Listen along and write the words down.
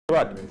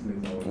Right.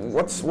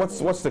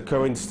 What's the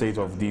current state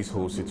of this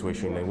whole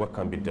situation, and what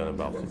can be done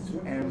about it?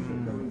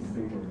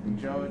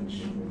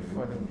 George,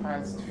 for the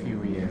past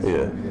few years,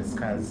 we've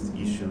discussed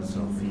issues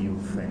of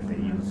youth and the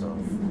use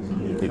of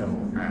lethal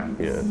arms.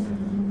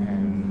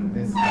 And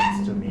this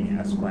comes to me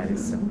as quite a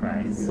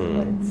surprise,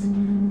 but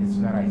it's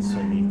not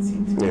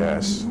isolated.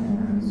 Yes.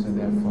 So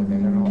therefore, the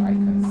little I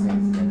can say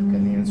is that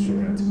Ghanaians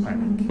shouldn't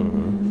panic.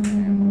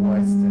 And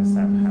worse things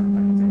have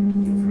happened,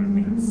 and you've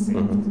remained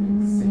safe.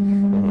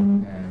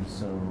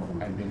 So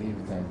I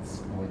believe that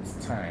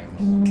with time,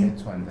 we'll get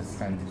to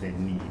understand the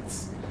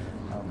needs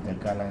of the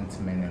gallant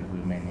men and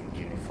women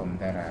in uniform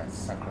that are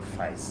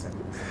sacrificing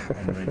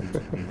and ready to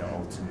pay the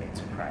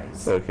ultimate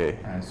price. Okay.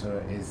 And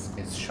so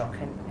it's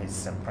shocking, it's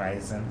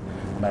surprising,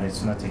 but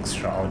it's not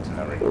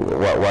extraordinary.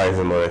 Why is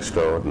it not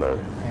extraordinary?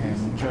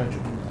 George,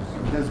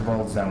 this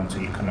boils down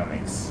to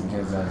economics,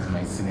 just as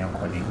my senior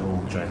colleague who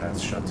will join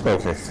us shortly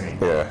will say.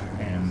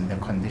 The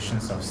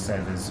conditions of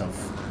service of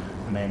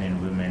men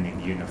and women in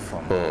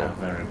uniform are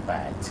very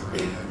bad.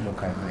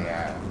 Look at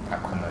their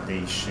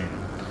accommodation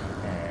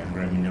and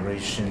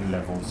remuneration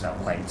levels are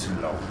quite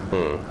low.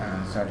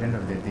 So at the end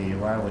of the day,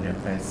 why would a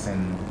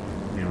person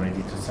be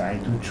ready to say, I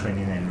do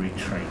training and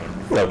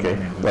retraining for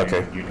men and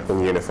women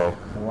in uniform?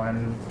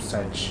 One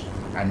such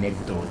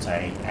anecdote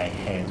I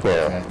heard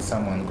was that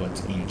someone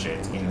got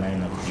injured in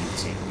line of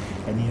duty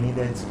and he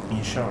needed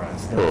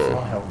insurance. There was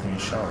no health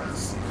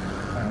insurance.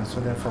 So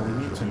therefore we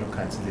need to look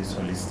at this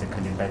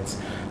holistically, but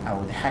I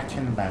would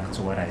harken back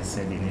to what I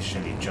said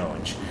initially,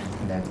 George,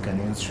 that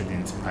Ghanaians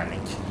shouldn't panic,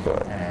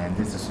 and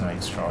this is not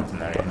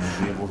extraordinary, and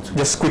we'll be able to...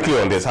 Just quickly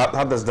on this,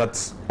 how does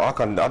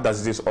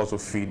this also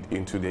feed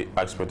into the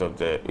aspect of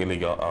the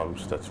illegal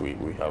arms that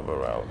we have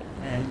around?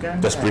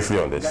 Just briefly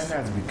on this.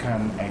 Ghana has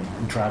become a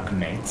drag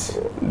net.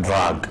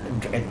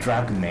 A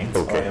drag net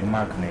or a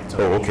magnet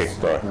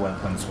of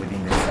weapons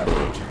within the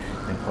sub-region.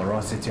 The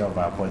porosity of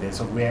our borders.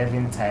 So we're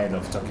even tired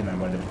of talking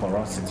about the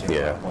porosity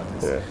of our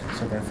borders.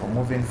 So therefore,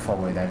 moving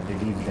forward, I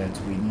believe that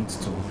we need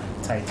to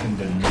tighten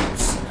the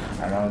noose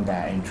around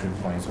our entry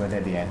points, whether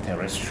they are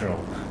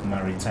terrestrial,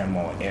 maritime,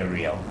 or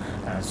aerial,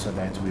 so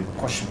that we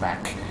push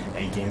back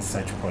against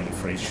such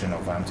proliferation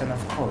of arms. And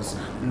of course,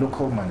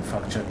 local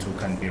manufacture too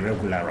can be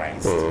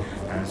regularized,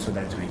 so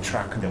that we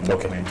track the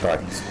movement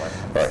of these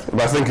weapons.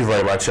 But thank you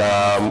very much.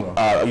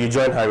 You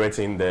joined Harriet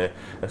in there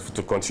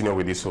to continue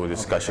with this whole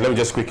discussion. Let me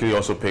just quickly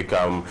also pick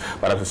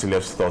Madam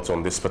Cecilia's thoughts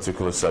on this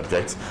particular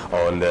subject,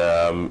 on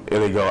the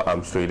illegal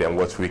arms trade and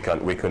what we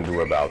can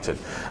do about it.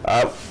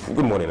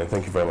 Good morning, and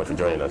thank you very much for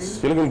joining us.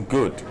 You're looking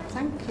good.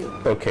 Thank you.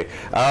 Okay.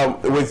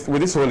 With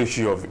this whole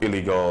issue of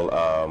illegal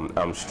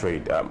arms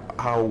trade,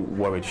 how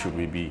worried should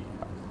we be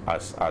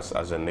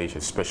as a nation,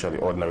 especially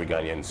ordinary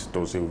Ghanaians,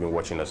 those who have been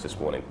watching us this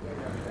morning?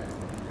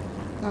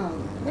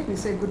 Let me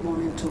say good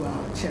morning to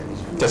our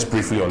cherished. Just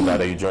briefly on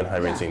that, you joined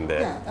Harriet in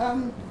there.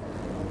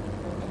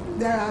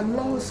 There are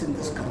laws in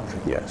this country.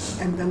 Yes.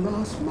 And the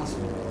laws must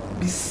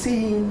be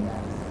seen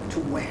to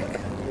work.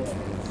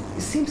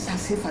 It seems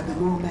as if at the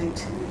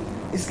moment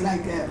it's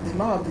like the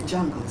law of the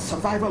jungle,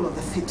 survival of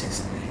the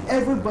fittest.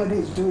 Everybody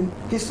is doing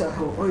his or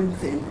her own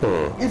thing,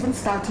 even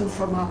starting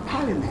from our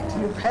parliament.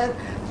 You've heard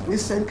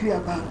recently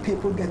about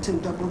people getting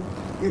double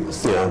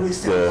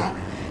salaries and that.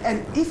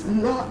 And if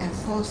law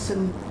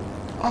enforcing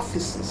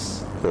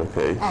officers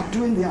are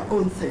doing their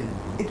own thing,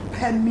 it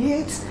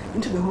permeates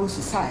into the whole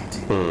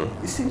society.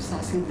 It seems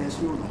as if there's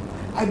no law.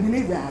 I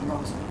believe there are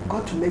laws.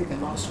 Got to make the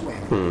laws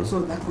work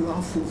so that we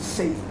all feel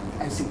safe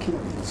and secure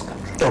in this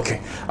country.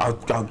 Okay, I'll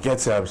get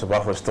Mr.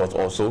 Bafo's thoughts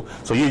also.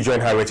 So you join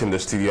Harriet in the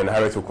studio, and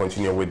Harriet will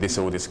continue with this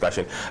whole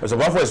discussion. Mr.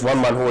 Bafo is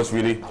one man who was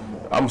really,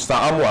 Mr.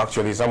 Amo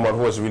actually, someone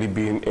who has really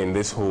been in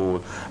this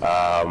whole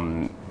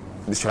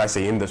should I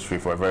say industry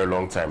for a very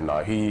long time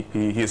now.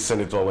 He's seen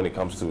it all when it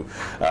comes to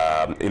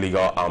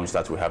illegal arms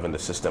that we have in the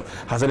system.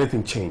 Has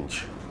anything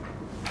changed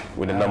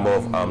with the number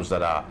of arms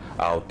that are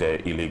out there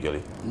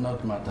illegally?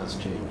 Not much has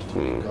changed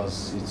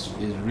because it's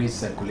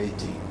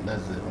recirculating.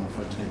 That's the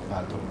unfortunate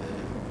part of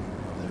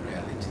the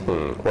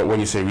reality. When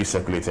you say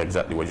recirculate,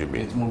 exactly what you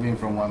mean? It's moving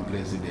from one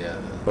place to the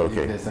other.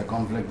 Okay. If there's a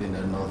conflict in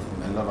the north,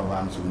 a lot of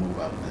arms will move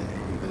up there.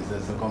 If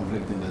there's a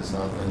conflict in the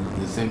south, and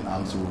the same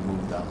arms will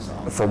move down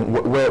south. From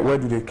where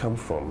do they come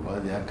from? Well,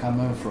 they are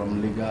coming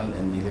from legal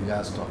and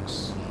illegal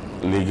stocks.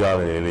 Legal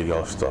and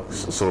illegal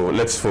stocks. So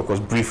let's focus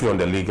briefly on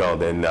the legal,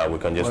 then we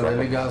can just... Well, the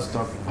legal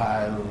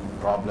stockpile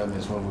problem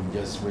is what we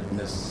just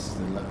witnessed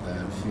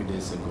a few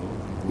days ago,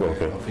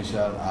 where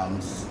official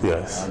arms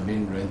are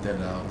being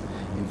rented out.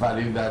 In fact,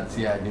 if that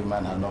CID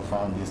man had not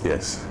found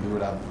this, he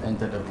would have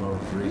entered the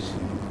proliferation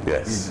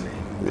easily.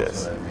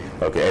 Yes.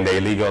 Okay, and the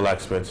illegal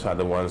experts are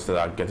the ones that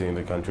are getting in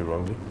the country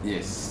wrongly?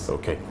 Yes.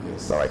 Okay.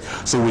 Yes. All right.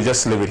 So we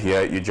just leave it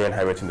here. You join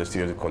Harriet in the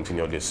studio to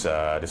continue this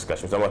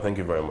discussion. Someone, thank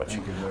you very much.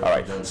 Thank you very All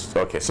right. much.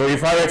 Okay. So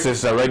if Harriet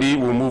is ready,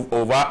 we'll move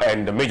over,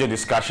 and the major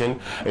discussion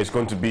is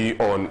going to be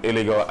on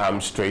illegal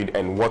arms trade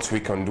and what we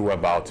can do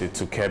about it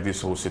to curb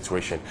this whole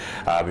situation.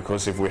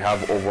 Because if we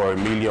have over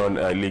 1 million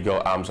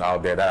illegal arms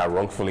out there that are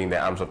wrongfully in the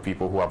arms of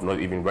people who have not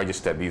even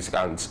registered these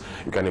guns,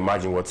 you can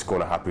imagine what's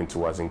going to happen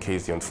to us in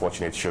case the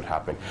unfortunate should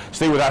happen.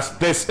 Stay with us.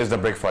 This is The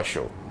Breakfast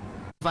Show.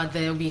 But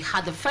then we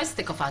had the first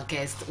take of our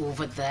guest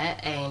over there,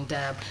 and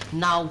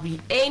now we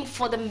aim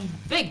for the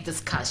big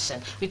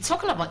discussion. We're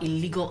talking about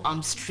illegal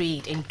arms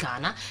trade in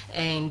Ghana,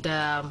 and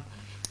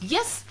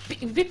yes,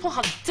 people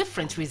have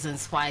different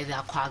reasons why they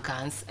acquire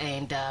guns,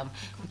 and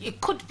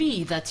it could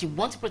be that you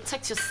want to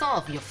protect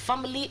yourself, your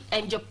family,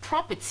 and your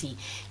property.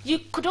 You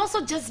could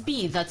also just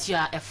be that you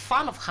are a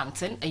fan of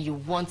hunting and you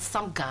want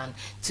some gun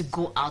to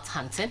go out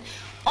hunting,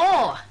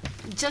 or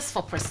just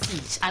for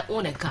prestige. I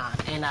own a gun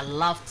and I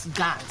love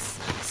guns.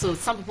 So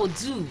some people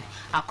do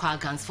acquire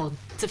guns for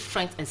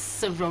different and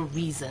several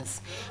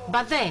reasons.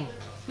 But then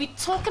we're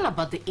talking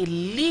about the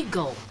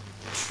illegal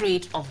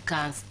trade of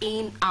guns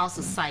in our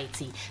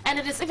society, and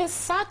it is even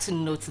sad to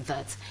note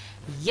that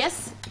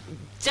yes,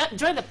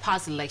 during the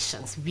past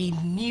elections we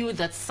knew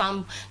that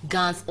some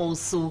guns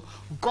also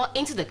got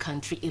into the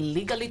country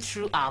illegally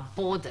through our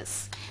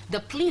borders.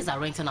 The police are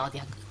renting out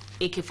their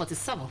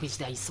AK-47, which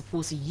they are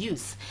supposed to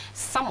use,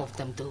 some of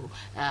them do,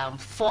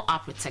 for our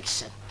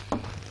protection.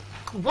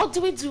 What do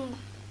we do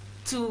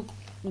to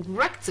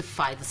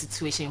rectify the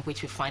situation in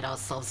which we find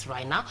ourselves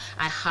right now?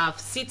 I have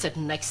seated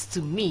next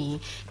to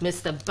me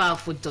Mr.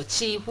 Balfour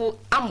Dochi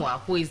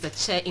who is the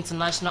Chair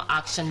International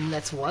Action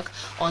Network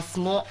on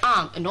Small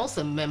Arms and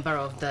also a member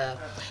of the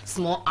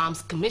Small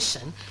Arms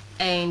Commission.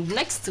 And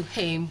next to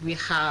him we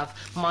have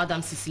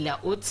Madam Cecilia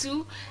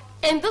Otu.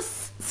 In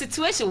this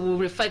situation, we'll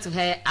refer to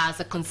her as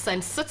a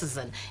concerned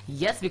citizen.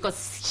 Yes,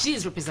 because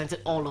she's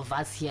represented all of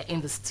us here in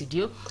the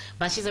studio,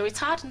 but she's a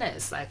retired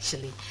nurse,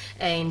 actually.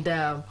 And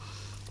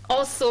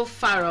also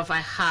far off, I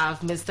have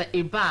Mr.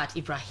 Ibad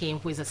Ibrahim,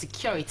 who is a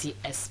security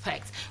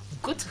expert.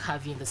 Good to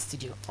have you in the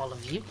studio, all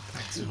of you.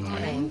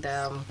 And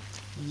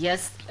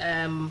yes,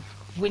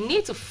 we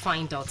need to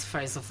find out,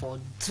 first of all,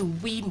 do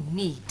we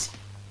need,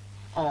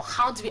 or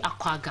how do we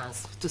acquire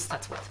guns to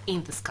start with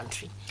in this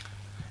country?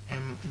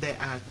 There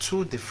are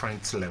two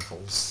different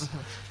levels.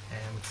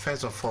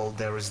 First of all,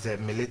 there is the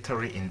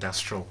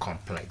military-industrial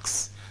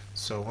complex.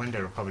 So when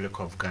the Republic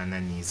of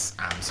Ghana needs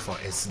arms for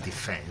its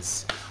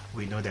defense,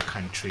 we know the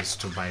countries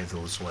to buy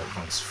those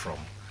weapons from.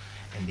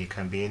 And they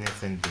can be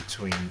anything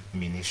between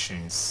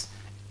munitions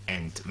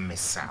and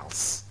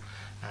missiles.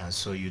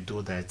 So you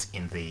do that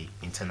in the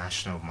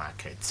international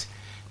market.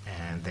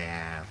 And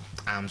there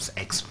are arms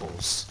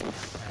expos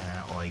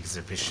or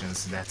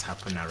exhibitions that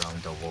happen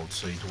around the world.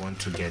 So you want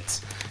to get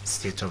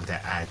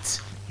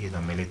state-of-the-art,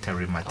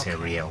 military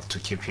material to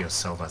keep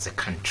yourself as a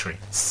country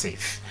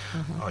safe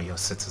or your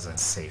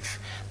citizens safe.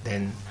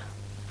 Then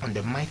on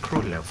the micro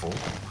level,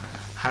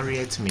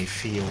 Harriet may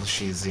feel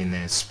she's in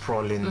a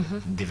sprawling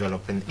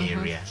developing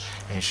area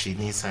and she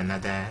needs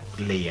another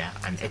layer,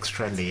 an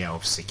extra layer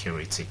of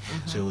security.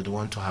 So you would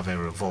want to have a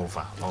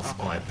revolver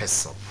or a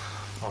pistol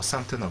or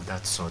something of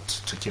that sort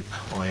to keep,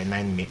 or a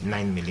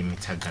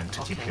 9mm gun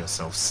to keep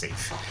yourself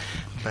safe.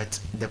 But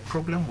the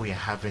problem we are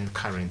having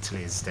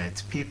currently is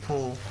that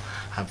people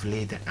have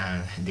laid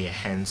their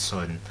hands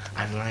on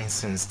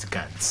unlicensed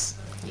guns.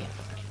 Yeah.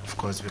 Of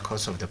course,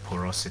 because of the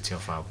porosity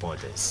of our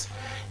borders.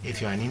 If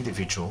you're an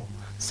individual,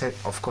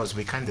 of course,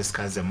 we can't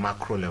discuss the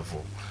macro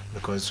level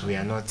because we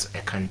are not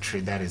a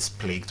country that is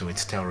plagued with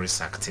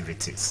terrorist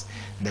activities.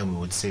 Then we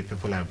would say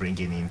people are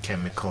bringing in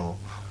chemical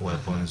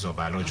weapons or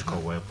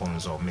biological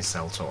weapons or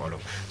missiles or all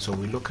of. So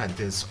we look at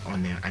this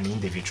on an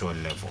individual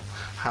level.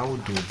 How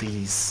do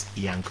these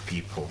young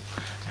people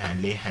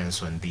lay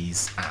hands on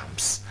these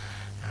arms?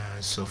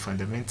 So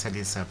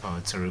fundamentally it's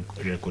about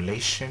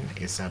regulation,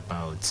 it's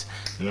about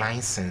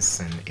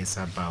licensing, it's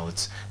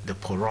about the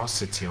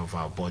porosity of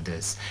our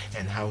borders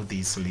and how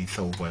these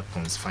lethal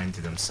weapons find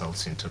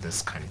themselves into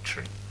this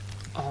country.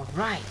 All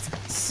right.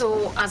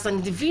 So as an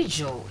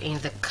individual in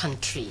the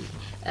country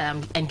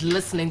and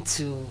listening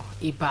to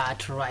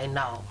Ibad right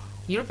now,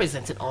 you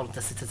represented all of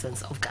the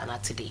citizens of Ghana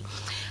today.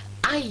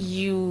 Are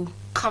you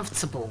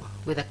comfortable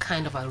with the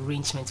kind of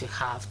arrangement you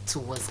have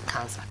towards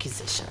guns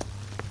acquisition?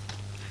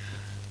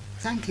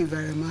 Thank you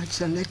very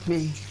much, and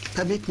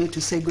permit me to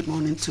say good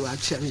morning to our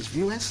cherished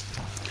viewers.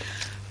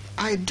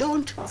 I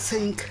don't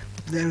think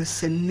there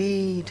is a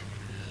need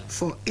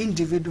for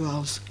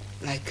individuals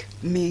like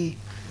me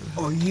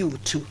or you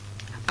to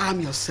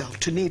arm yourself,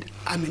 to need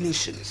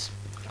ammunition.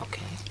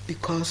 Okay.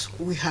 Because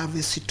we have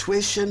a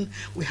situation,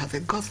 we have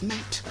a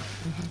government,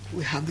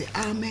 we have the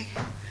army,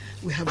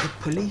 we have the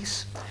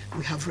police,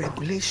 we have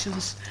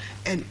regulations,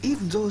 and if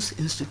those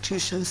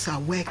institutions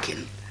are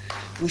working,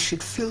 we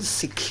should feel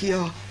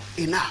secure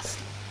enough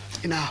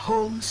in our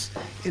homes,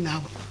 in our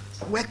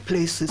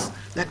workplaces,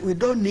 that we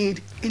don't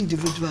need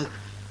individual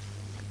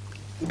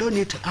We don't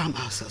need to arm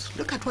ourselves.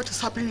 Look at what is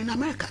happening in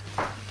America.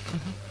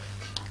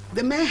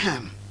 The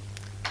mayhem.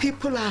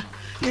 People are,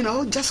 you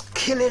know, just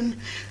killing.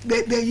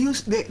 They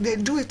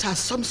do it as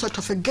some sort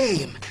of a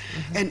game.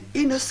 And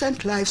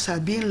innocent lives are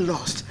being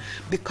lost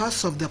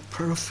because of the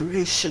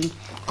proliferation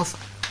of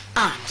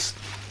arms.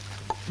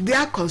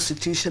 Their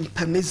constitution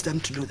permits them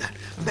to do that.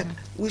 But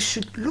we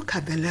should look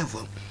at the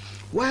level.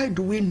 Why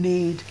do we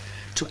need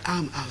to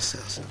arm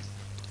ourselves?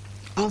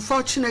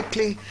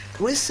 Unfortunately,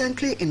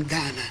 recently in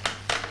Ghana,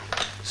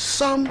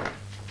 some,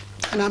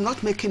 and I'm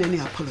not making any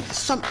apologies,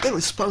 some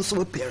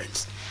irresponsible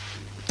parents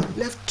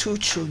left 2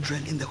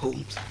 children in the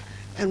homes,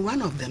 and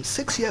one of them,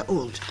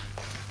 6-year-old,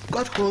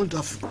 got hold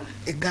of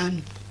a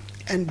gun,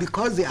 and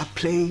because they are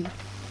playing,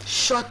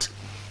 shot,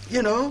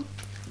 you know,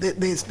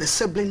 the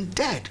sibling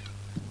dead.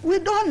 We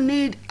don't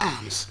need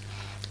arms.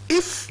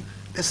 If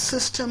the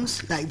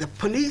systems like the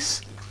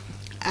police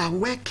are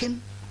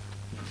working,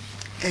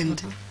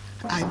 and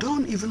I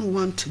don't even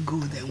want to go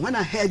there. When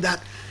I heard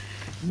that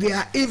they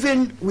are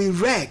even, we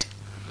read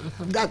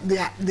that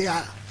they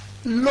are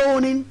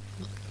loaning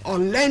or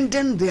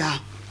lending their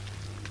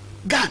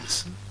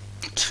guns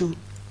to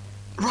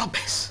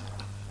robbers.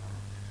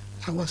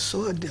 I was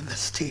so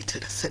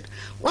devastated. I said,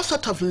 what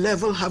sort of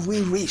level have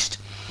we reached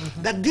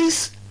that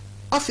these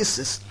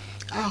officers,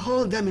 I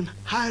hold them in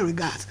high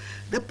regards.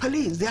 The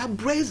police, they are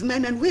brave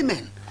men and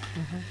women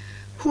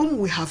whom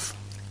we have,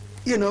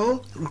 you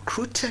know,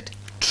 recruited,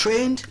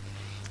 trained,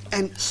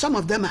 and some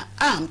of them are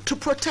armed to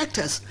protect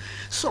us.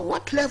 So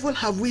what level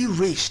have we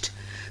reached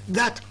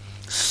that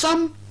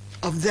some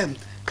of them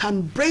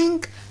can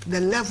bring the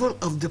level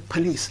of the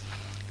police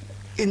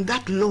in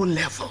that low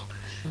level,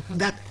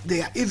 that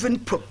they are even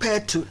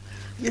prepared to,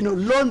 you know,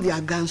 loan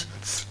their guns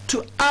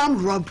to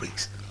armed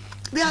robberies?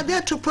 They are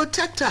there to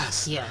protect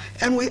us. Yeah.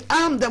 And we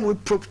arm them, we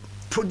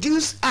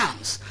produce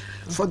arms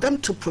for them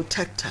to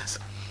protect us.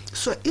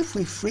 So if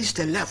we've reached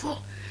a level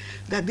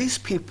that these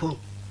people,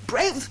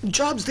 brave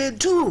jobs they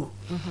do.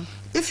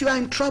 If you are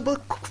in trouble,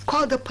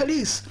 call the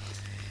police.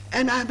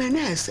 And I'm a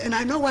nurse, and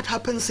I know what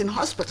happens in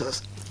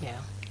hospitals. Yeah.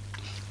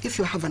 If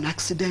you have an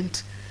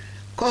accident,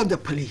 call the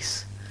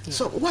police. Yeah.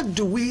 So what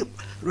do we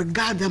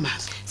regard them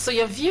as? So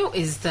your view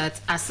is that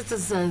as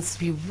citizens,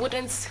 we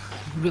wouldn't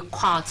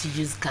require to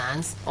use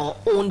guns or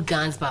own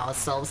guns by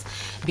ourselves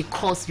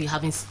because we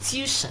have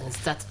institutions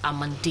that are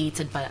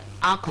mandated by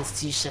our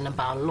constitution and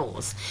by our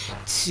laws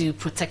to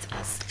protect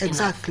us.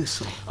 Exactly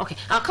so. Okay,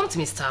 I'll come to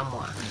Mr.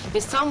 Amoah.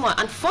 Mr. Amoah,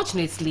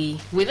 unfortunately,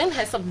 within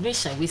her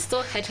submission, we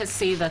still heard her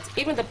say that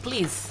even the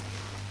police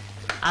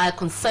are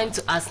concerned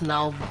to us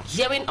now,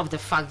 hearing of the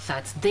fact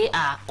that they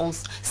are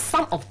also,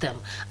 some of them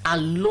are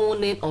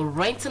loaning or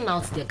renting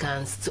out their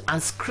guns to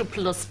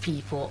unscrupulous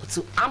people,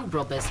 to armed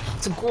robbers,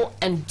 to go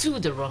and do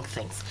the wrong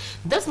things.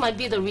 This might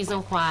be the reason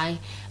why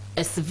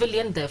a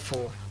civilian,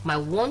 therefore, might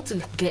want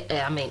to get,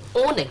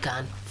 own a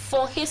gun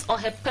for his or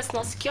her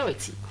personal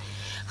security.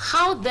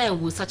 How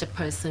then will such a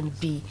person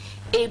be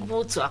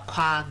able to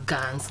acquire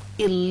guns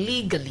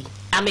illegally,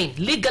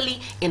 legally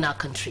in our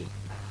country?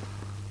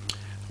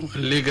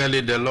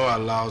 Legally, the law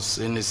allows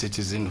any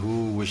citizen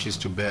who wishes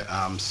to bear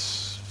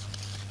arms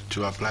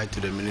to apply to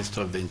the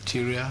Minister of the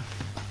Interior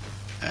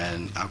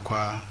and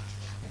acquire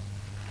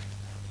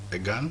a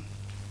gun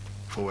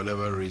for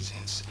whatever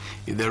reasons.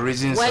 If the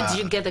reasons Where do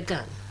you get a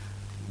gun?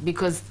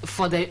 Because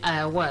for the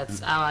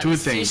our two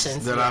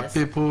things. There are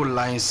people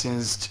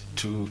licensed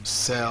to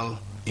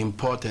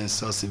import and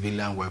sell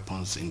civilian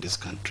weapons in this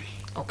country.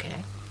 Okay.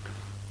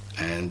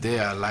 And they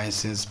are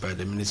licensed by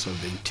the Minister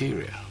of the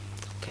Interior.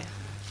 Okay.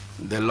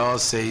 The law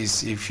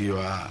says if you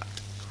are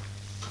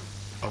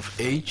of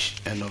age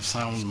and of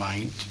sound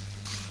mind,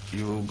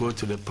 you will go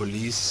to the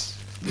police,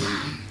 they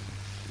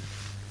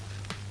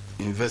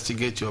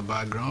investigate your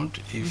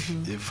background. If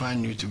they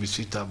find you to be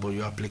suitable,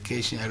 your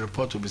application, a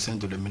report will be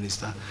sent to the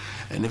minister.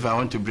 And if I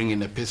want to bring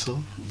in a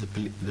pistol,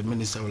 the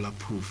minister will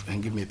approve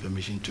and give me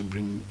permission to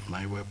bring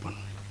my weapon.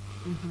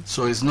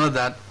 So it's not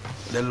that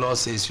the law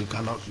says you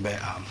cannot bear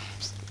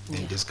arms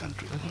in this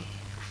country.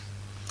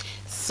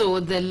 So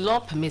the law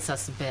permits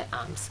us to bear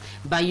arms,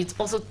 but you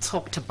also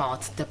talked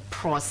about the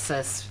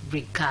process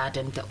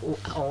regarding the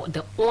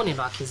owning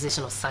or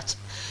acquisition of such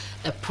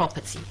a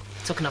property,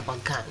 talking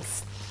about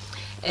guns.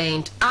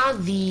 And are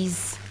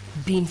these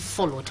being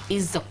followed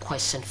is the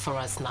question for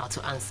us now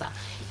to answer.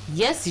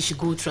 Yes, you should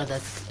go through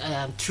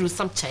through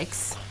some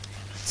checks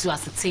to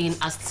ascertain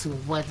as to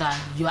whether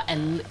you are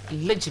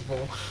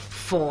eligible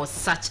for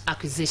such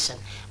acquisition.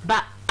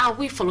 But are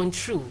we following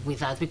through with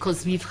that?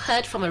 Because we've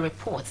heard from a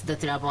report that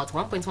there are about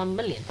 1.1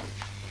 million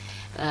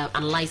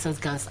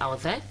unlicensed guns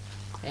out there,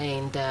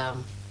 and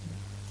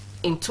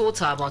in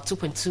total about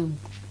 2.2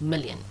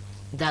 million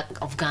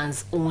of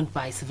guns owned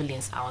by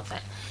civilians out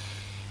there.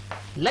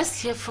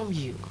 Let's hear from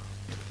you.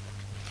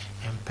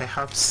 And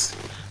perhaps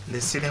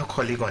the senior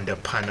colleague on the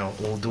panel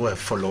will do a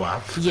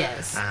follow-up.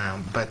 Yes.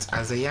 But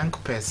as a young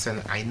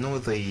person, I know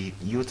the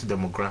youth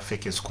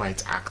demographic is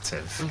quite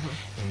active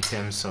in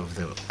terms of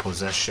the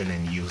possession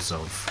and use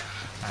of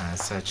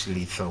such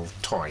lethal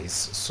toys,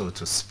 so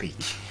to speak.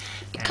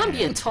 It can't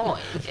be a toy.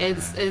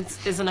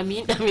 It's an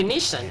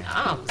ammunition,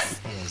 arms.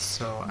 Yes,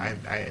 so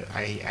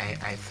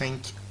I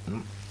think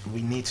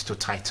we need to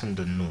tighten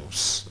the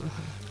noose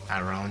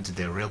around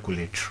the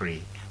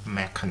regulatory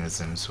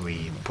mechanisms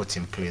we put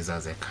in place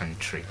as a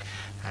country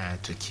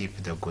to keep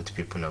the good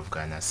people of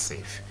Ghana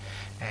safe.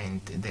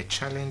 And the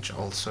challenge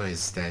also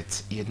is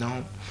that, you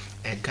know,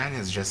 a gun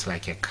is just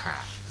like a car.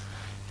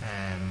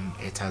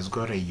 It has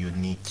got a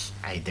unique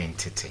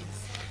identity.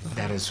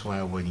 That is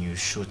why when you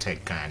shoot a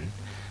gun,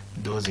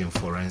 those in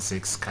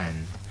forensics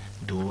can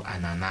do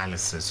an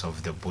analysis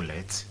of the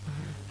bullet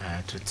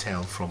to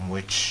tell from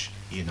which,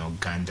 you know,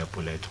 gun the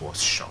bullet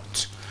was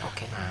shot.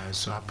 Okay.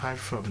 So apart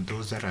from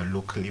those that are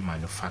locally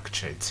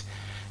manufactured,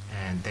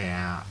 and there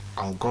are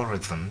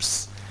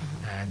algorithms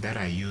that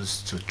are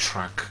used to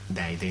track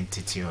the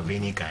identity of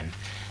any gun,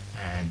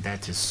 and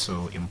that is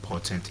so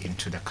important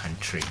into the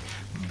country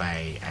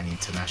by an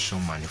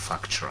international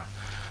manufacturer.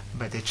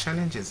 But the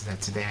challenge is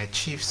that there are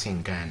chiefs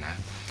in Ghana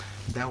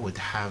that would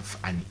have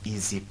an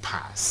easy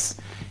pass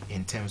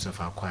in terms of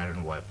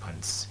acquiring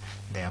weapons.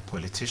 There are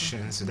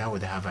politicians that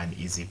would have an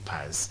easy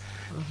pass.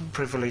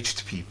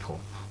 Privileged people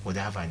would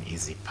have an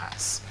easy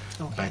pass.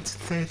 Okay. But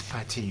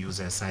third-party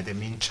users are the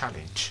main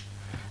challenge.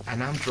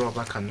 An armed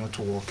robber cannot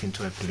walk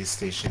into a police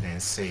station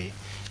and say,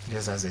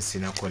 just as a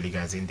senior colleague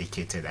has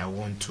indicated, I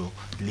want to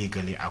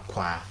legally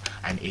acquire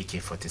an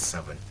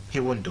AK-47. He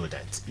won't do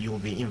that. You will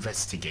be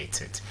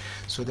investigated.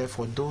 So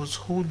therefore, those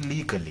who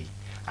legally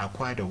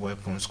acquire the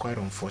weapons, quite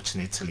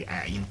unfortunately,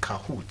 are in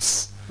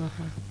cahoots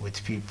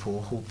with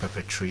people who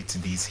perpetrate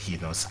these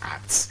heinous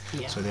acts.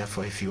 Yeah. So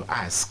therefore, if you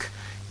ask,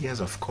 yes,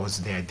 of course,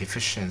 there are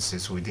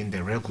deficiencies within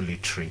the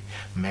regulatory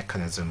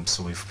mechanisms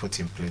we've put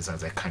in place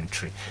as a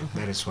country.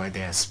 That is why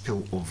there are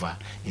spillover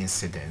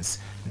incidents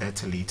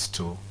that lead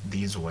to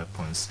these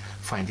weapons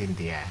finding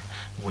their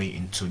way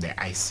into the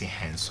icy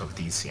hands of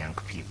these young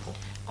people.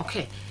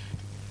 Okay.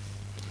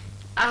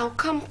 I'll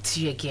come to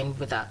you again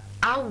with that.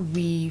 Are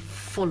we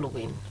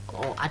following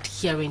or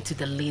adhering to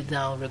the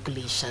legal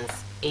regulations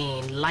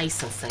in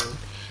licensing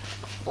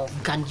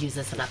of gun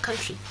users in our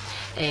country?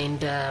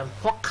 And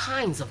what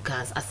kinds of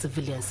guns are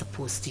civilians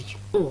supposed to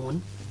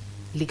own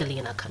legally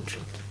in our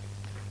country?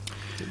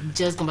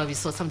 Just going by, we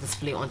saw some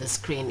display on the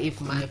screen.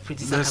 If my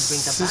producer can bring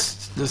that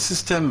back. The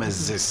system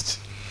exists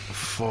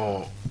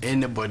for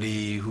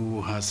anybody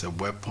who has a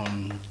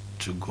weapon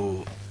to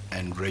go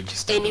and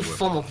register. Any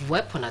form of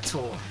weapon at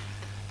all?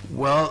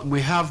 Well,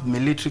 we have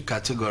military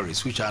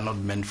categories which are not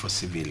meant for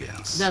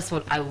civilians. That's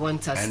what I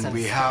want us to And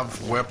we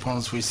have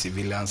weapons which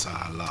civilians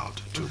are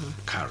allowed to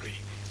carry.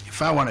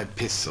 If I want a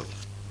pistol,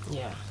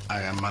 yeah,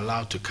 I am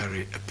allowed to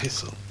carry a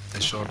pistol,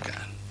 a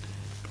shotgun.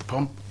 A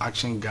pump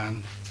action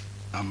gun,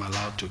 I'm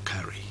allowed to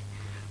carry.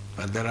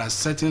 But there are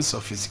certain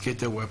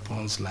sophisticated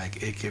weapons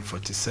like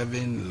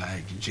AK-47,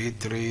 like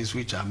J3s,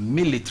 which are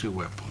military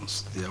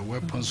weapons. They are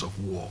weapons of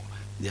war.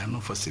 They are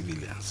not for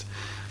civilians.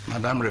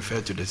 Madam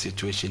referred to the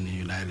situation in the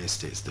United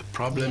States. The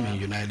problem in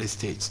the United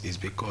States is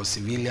because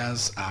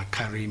civilians are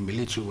carrying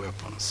military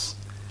weapons.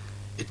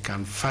 It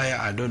can fire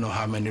I don't know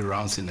how many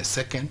rounds in a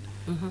second,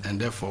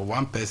 and therefore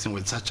one person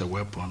with such a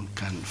weapon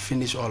can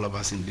finish all of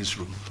us in this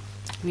room.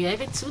 We are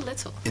even too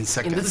little in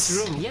seconds. In this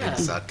room, yeah.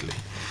 Exactly.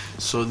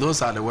 So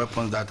those are the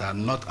weapons that are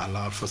not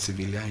allowed for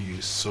civilian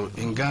use. So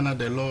in Ghana,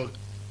 the law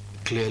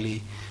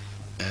clearly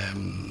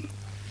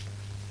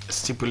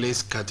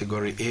stipulates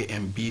category A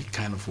and B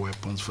kind of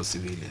weapons for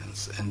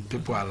civilians, and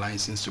people are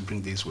licensed to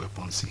bring these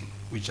weapons in,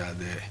 which are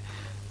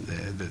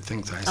the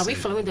things I say. Are we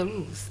following the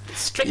rules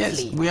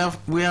strictly? Yes,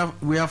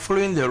 we are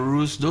following the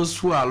rules. Those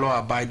who are law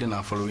abiding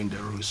are following the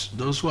rules.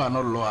 Those who are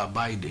not law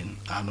abiding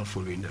are not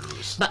following the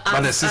rules. But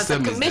the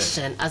system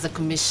as a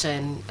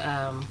commission,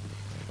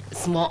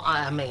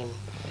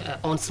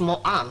 on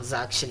small arms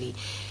actually.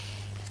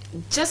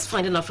 Just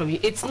finding out from you,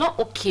 it's not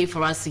okay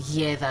for us to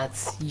hear that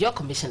your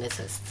commission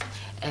exists,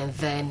 and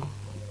then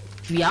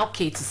we are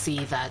okay to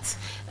see that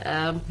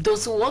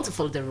those who want to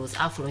follow the rules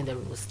are following the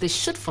rules. They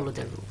should follow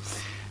the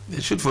rules. They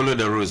should follow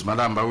the rules,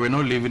 madam, but we're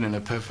not living in a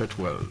perfect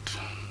world.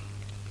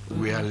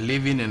 We are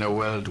living in a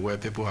world where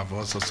people have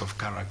all sorts of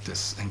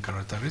characters and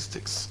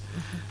characteristics.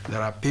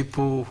 There are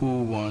people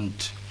who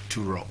want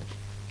to rob.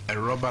 A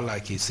robber,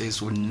 like he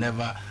says, will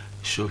never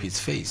show his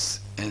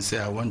face and say,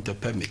 I want a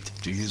permit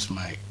to use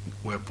my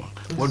weapon.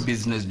 What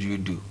business do you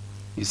do?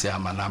 You say,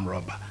 I'm an armed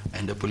robber,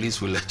 and the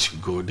police will let you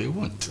go. They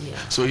won't. Yeah.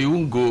 So you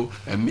won't go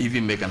and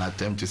even make an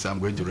attempt to say, I'm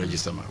going to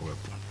register my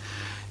weapon.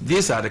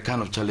 These are the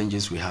kind of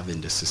challenges we have in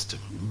the system.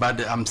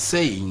 But I'm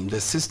saying the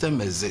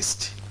system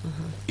exists.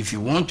 If you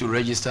want to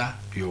register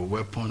your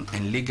weapon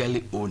and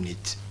legally own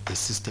it, the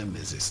system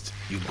exists.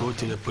 You go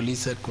to the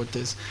police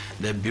headquarters,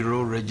 the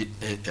bureau,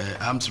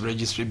 arms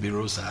registry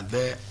bureaus are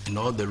there in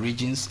all the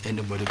regions.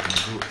 Anybody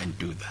can go and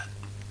do that.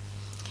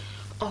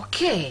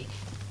 Okay.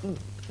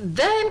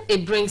 Then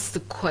it brings the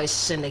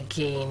question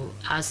again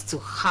as to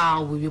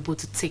how we'll be able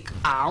to take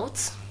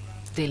out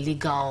the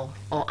illegal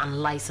or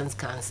unlicensed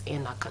guns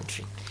in our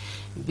country.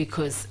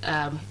 Because,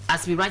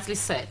 as we rightly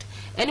said,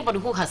 anybody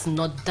who has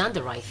not done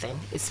the right thing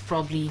is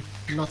probably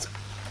not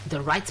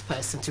the right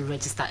person to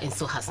register and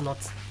so has not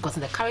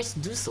gotten the courage to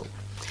do so.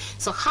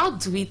 So how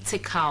do we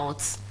take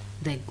out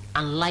the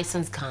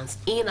unlicensed guns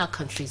in our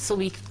country so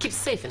we keep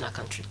safe in our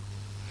country?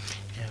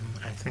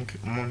 I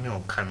think Mommy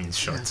will come in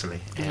shortly.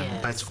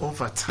 Yes. But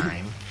over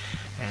time,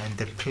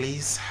 the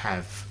police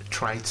have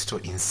tried to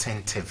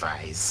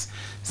incentivize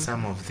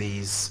some of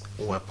these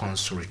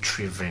weapons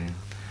retrieving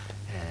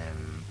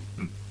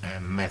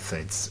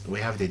methods. We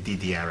have the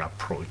DDR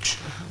approach,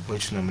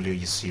 which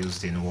normally is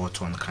used in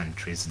war-torn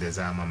countries: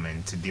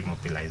 disarmament,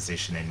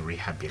 demobilization, and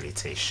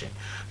rehabilitation.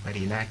 But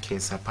in our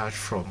case, apart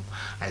from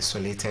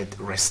isolated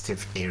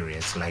restive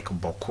areas like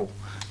Boko,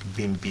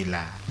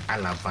 Bimbila,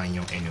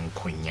 Alabanyo, and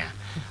Nkonya,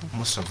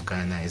 most of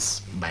Ghana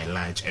is by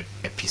large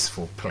a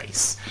peaceful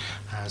place.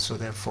 So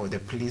therefore, the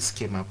police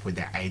came up with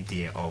the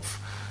idea of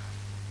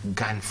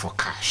gun for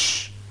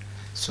cash.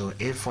 So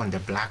if on the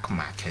black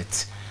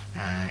market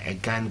a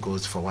gun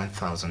goes for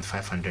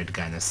 1,500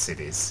 Ghana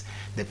cedis,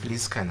 the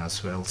police can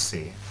as well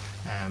say,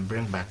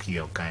 bring back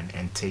your gun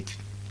and take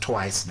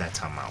twice that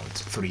amount,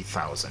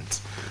 3,000.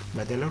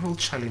 But the little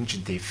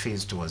challenge they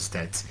faced was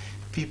that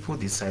people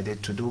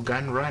decided to do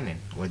gun running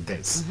with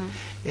this.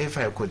 If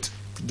I could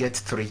get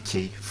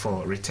 3K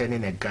for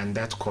returning a gun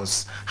that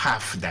costs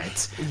half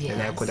that,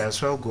 then I could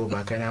as well go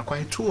back and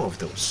acquire 2 of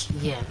those.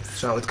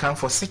 So I would come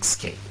for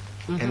 6K.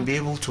 And be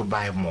able to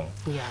buy more.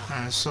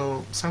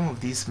 So some of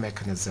these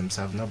mechanisms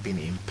have not been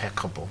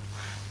impeccable,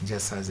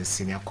 just as the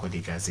senior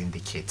colleague has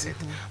indicated.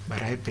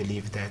 But I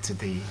believe that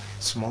the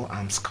Small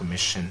Arms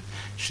Commission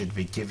should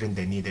be given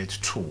the needed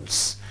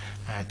tools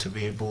to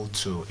be able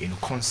to, in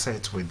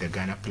concert with the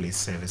Ghana Police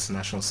Service,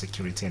 National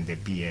Security, and the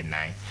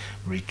BNI,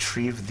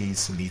 retrieve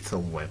these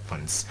lethal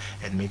weapons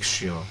and make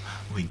sure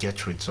we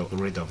get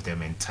rid of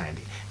them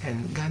entirely.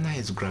 And Ghana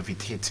is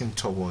gravitating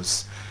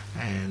towards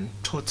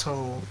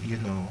total,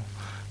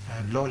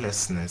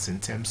 lawlessness in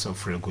terms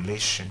of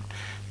regulation.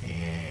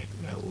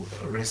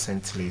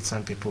 Recently,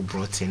 some people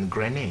brought in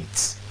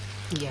grenades.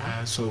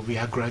 So we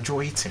are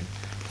graduating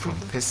from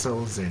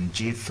pistols and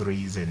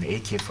G3s and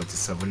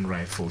AK-47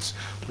 rifles.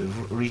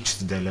 We've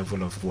reached the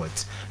level of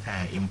what?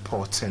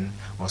 Importing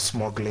or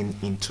smuggling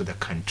into the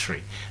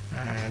country.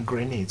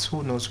 Grenades,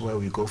 who knows where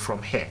we go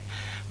from here?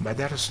 But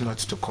that is not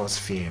to cause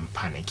fear and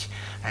panic.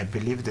 I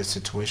believe the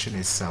situation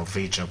is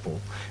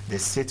salvageable. The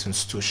state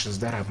institutions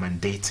that are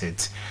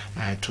mandated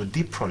to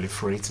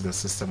deproliferate the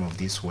system of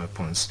these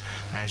weapons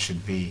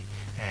should be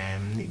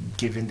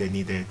given the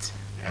needed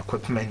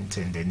equipment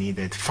and the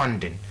needed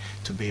funding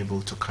to be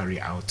able to carry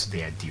out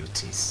their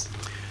duties.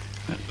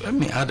 Let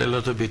me add a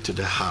little bit to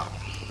the how.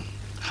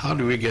 How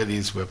do we get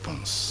these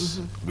weapons?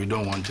 We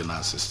don't want in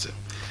our system.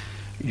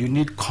 You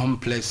need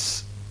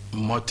complex,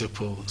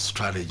 multiple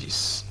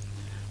strategies.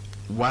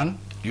 One,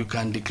 you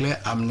can declare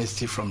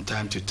amnesty from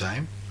time to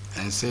time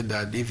and say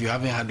that if you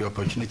haven't had the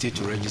opportunity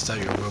to register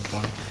your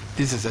weapon,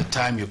 this is a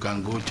time you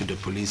can go to the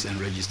police and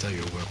register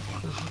your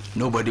weapon.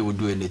 Nobody will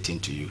do anything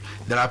to you.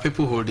 There are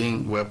people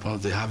holding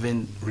weapons, they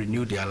haven't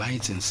renewed their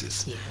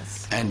licenses.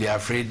 And they are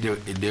afraid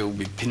they will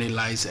be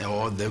penalized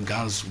or their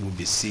guns will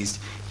be seized.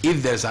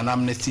 If there's an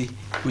amnesty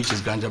which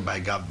is granted by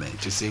government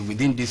to say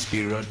within this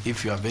period,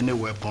 if you have any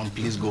weapon,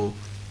 please go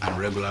and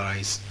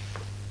regularize.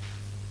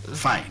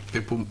 Fine.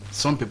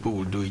 Some people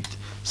will do it,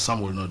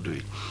 some will not do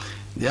it.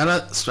 The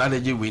other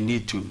strategy we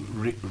need to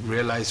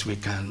realize we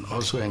can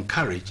also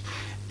encourage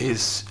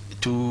is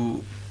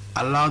to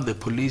allow the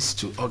police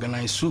to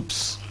organize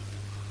swoops.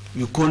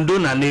 You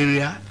condone an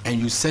area and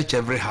you search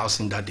every house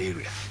in that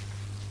area.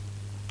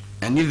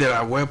 And if there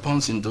are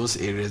weapons in those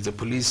areas, the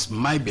police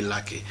might be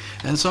lucky.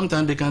 And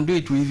sometimes they can do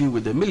it even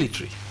with the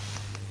military,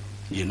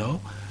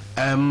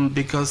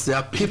 because there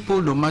are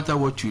people, no matter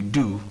what you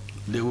do,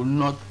 they will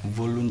not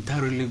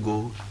voluntarily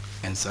go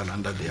and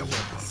surrender their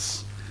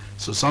weapons.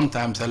 So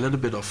sometimes a little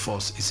bit of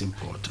force is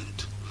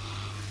important.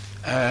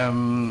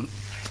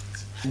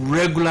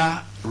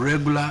 Regular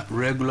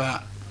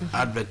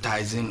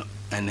advertising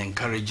and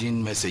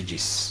encouraging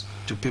messages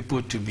to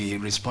people to be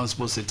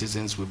responsible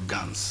citizens with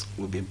guns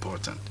will be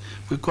important.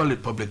 We call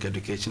it public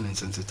education and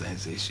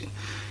sensitization.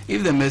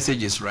 If the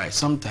message is right,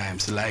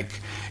 sometimes like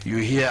you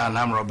hear an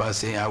armed robber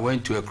saying, I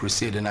went to a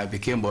crusade and I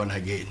became born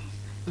again.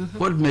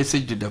 What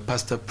message did the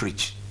pastor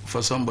preach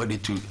for somebody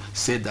to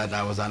say that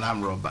I was an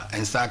armed robber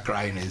and start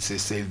crying and say,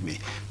 save me?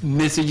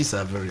 Messages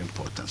are very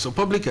important. So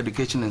public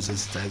education and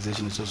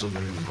sensitization is also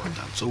very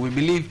important. So we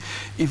believe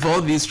if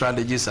all these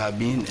strategies are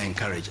being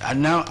encouraged,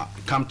 and now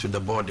come to the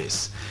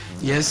borders.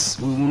 Yes,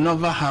 we will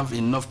never have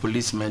enough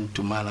policemen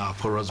to man our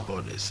porous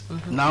borders.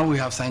 Now we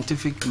have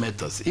scientific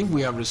methods. If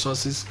we have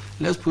resources,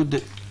 let's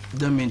put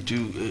them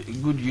into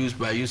good use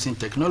by using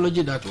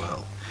technology that will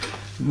help.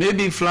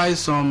 Maybe fly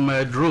some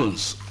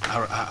drones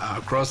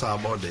across our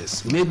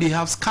borders. Maybe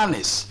have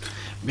scanners,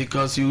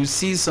 because you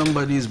see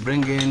somebody is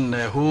bringing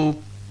a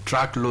whole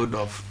truckload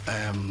of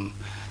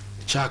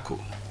charcoal.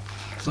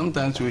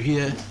 Sometimes we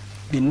hear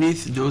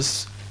beneath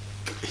those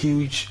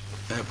huge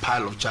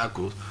pile of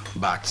charcoal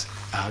bags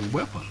are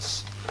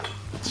weapons.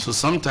 So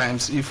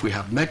sometimes if we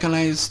have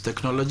mechanized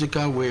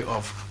technological way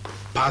of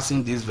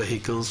passing these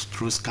vehicles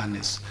through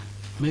scanners.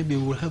 Maybe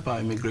we'll help our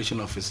immigration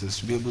officers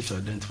to be able to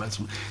identify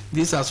some.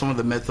 These are some of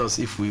the methods,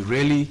 if we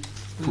really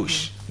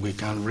push, we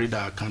can rid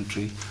our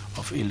country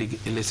of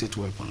illicit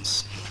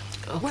weapons.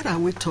 What are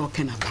we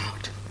talking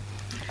about?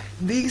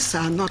 These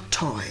are not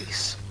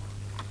toys.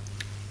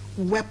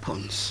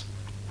 Weapons.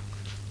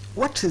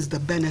 What is the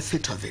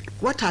benefit of it?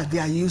 What are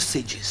their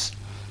usages?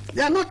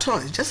 They are not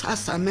toys, just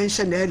as I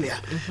mentioned earlier,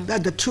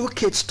 that the two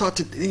kids thought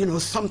it,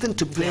 something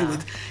to play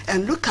with.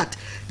 And look at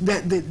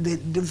the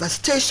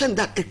devastation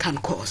that it can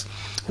cause.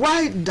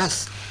 Why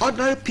does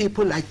ordinary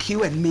people like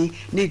you and me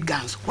need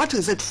guns? What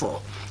is it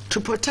for? To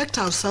protect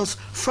ourselves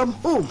from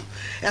whom?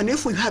 And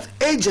if we have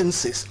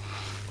agencies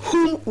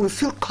whom we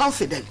feel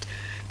confident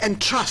and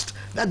trust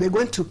that they're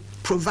going to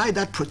provide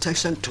that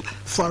protection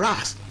for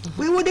us,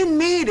 we wouldn't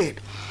need it.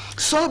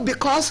 So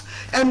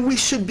and we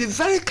should be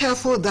very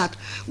careful that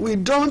we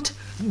don't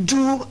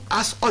do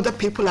as other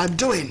people are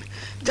doing.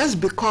 Just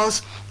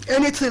because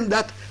anything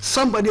that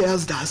somebody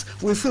else does,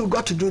 we feel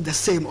got to do the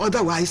same.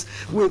 Otherwise,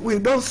 we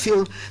don't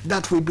feel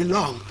that we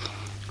belong.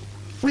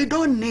 We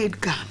don't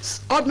need guns.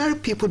 Ordinary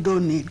people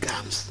don't need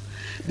guns,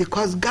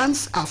 because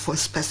guns are for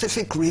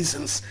specific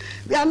reasons.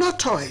 They are not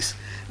toys.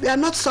 They are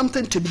not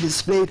something to be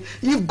displayed.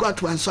 You've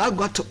got one, so I've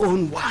got to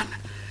own one.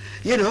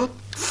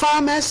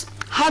 Farmers,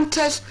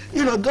 hunters,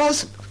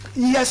 those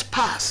years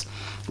pass.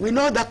 We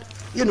know that,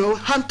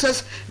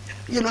 hunters,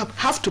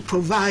 have to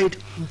provide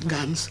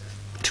guns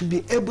to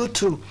be able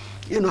to,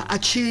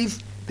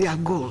 achieve their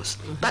goals.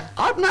 But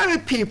ordinary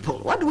people,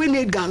 what do we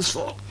need guns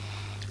for?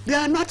 They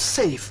are not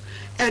safe.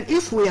 And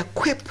if we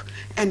equip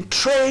and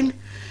train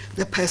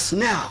the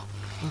personnel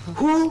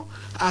who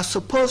are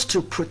supposed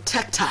to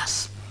protect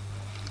us,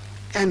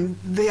 and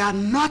they are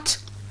not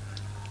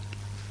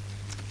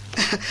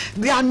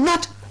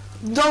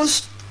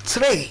those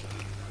three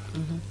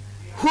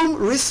whom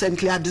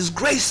recently are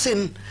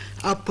disgracing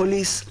our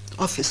police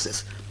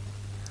officers,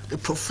 the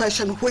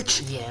profession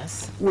which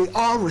we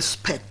all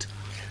respect.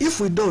 If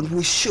we don't,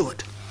 we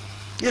should.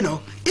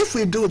 If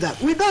we do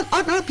that,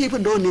 ordinary people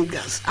don't need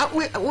guns.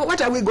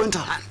 What are we going to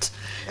hunt?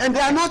 And they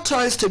are not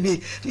toys to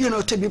be,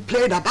 to be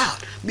played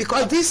about,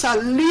 because these are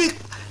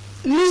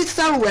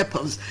lethal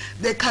weapons.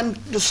 They can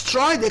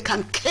destroy, they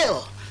can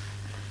kill.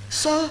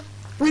 So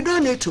we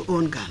don't need to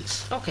own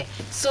guns. Okay,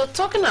 so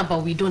talking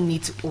about we don't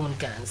need to own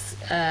guns,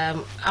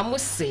 I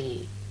must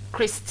say,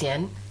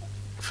 Christian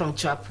from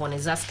Japan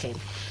is asking,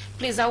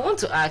 please, I want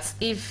to ask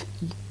if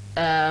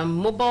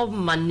mobile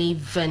money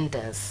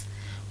vendors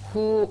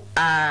who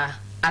are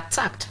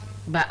attacked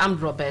by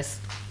armed robbers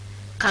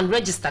can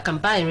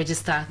buy and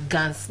register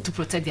guns to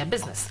protect their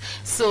business.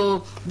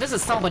 So this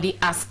is somebody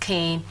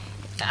asking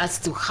as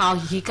to how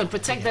he can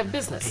protect their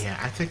business. Yeah,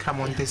 I think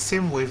I'm on the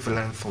same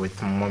wavelength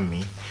with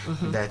Mommy,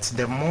 that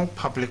the more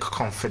public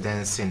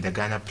confidence in the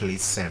Ghana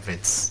Police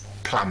Service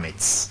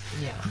plummets,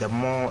 the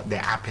more the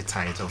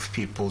appetite of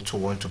people to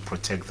want to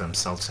protect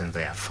themselves and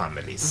their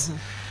families.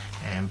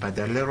 But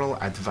the little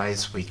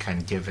advice we can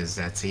give is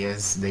that,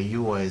 yes, the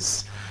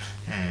U.S.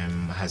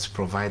 has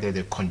provided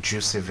a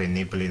conducive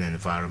enabling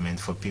environment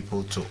for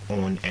people to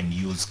own and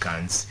use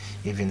guns,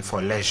 even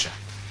for leisure.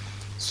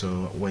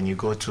 So when you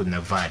go to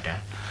Nevada,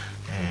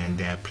 and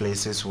there are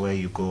places where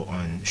you go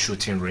on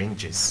shooting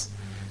ranges.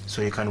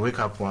 So you can wake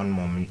up one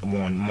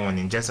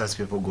morning, just as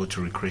people go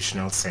to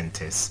recreational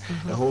centers,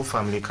 the whole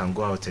family can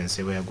go out and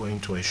say, we are going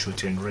to a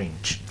shooting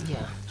range.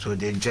 So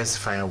they just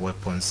fire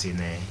weapons in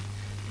a,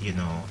 in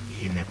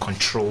a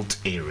controlled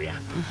area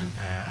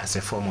as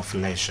a form of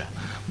leisure.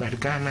 But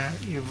Ghana,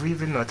 you've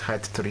even not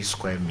had 3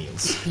 square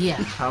meals.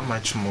 How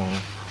much more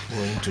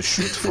going to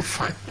shoot for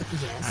fun?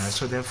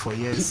 So therefore,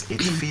 yes,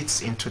 it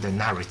fits into the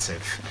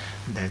narrative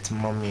that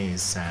Mommy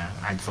is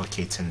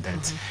advocating,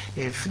 that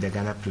if the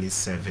Ghana Police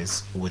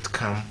Service would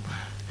come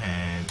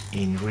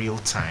in real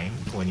time,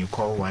 when you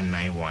call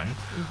 191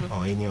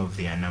 or any of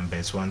their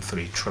numbers,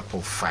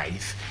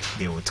 13555,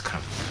 they would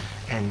come.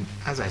 And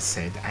as I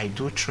said, I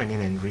do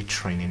training and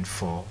retraining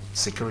for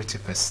security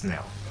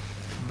personnel.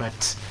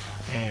 But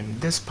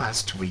this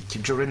past week,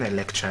 during a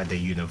lecture at the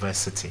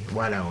university,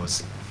 while I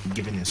was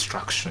giving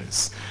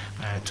instructions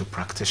to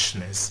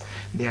practitioners,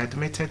 they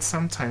admitted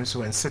sometimes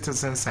when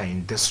citizens are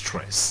in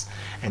distress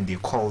and they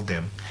call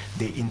them,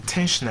 they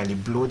intentionally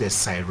blow the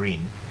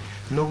siren,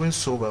 knowing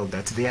so well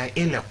that they are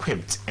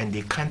ill-equipped and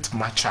they can't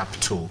match up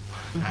to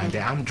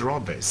the armed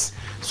robbers.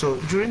 So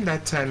during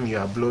that time you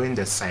are blowing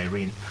the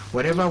siren,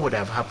 whatever would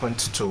have happened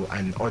to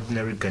an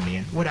ordinary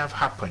Ghanaian would have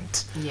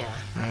happened.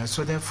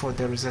 So therefore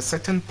there is a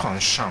certain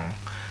penchant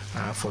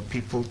for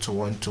people to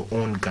want to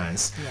own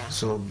guns.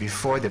 So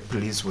before the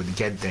police would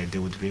get there, they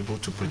would be able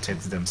to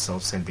protect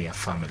themselves and their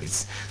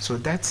families. So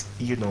that,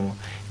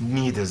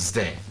 need is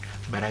there.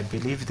 But I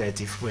believe that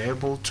if we're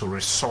able to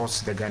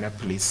resource the Ghana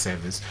Police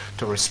Service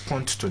to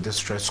respond to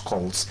distress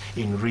calls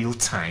in real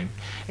time,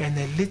 and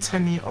a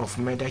litany of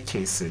murder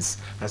cases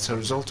as a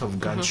result of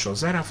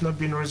gunshots that have not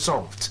been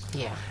resolved.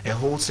 Yeah. A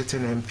whole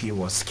sitting MP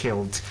was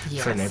killed,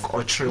 Yes. Fenech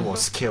Ochre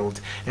was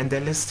killed, and the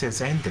list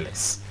is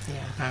endless.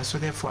 Yeah. So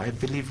therefore, I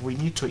believe we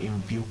need to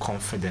imbue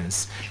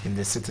confidence in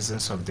the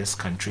citizens of this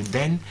country.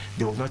 Then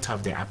they will not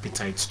have the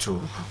appetite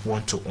to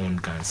want to own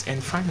guns.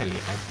 And finally,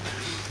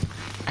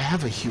 I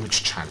have a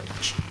huge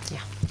challenge. Yeah.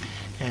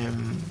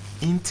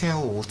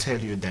 Intel will tell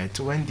you that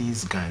when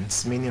these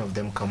guns, many of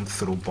them come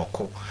through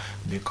Boko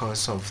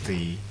because of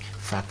the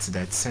fact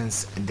that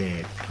since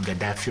the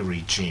Gaddafi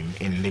regime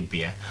in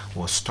Libya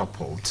was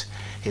toppled,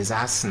 his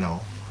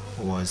arsenal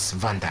was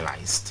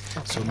vandalized.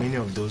 Okay. So many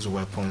of those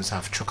weapons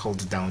have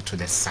trickled down to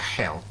the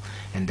Sahel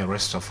and the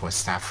rest of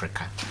West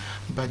Africa.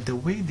 But the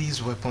way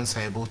these weapons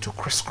are able to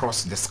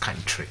crisscross this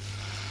country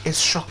is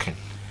shocking.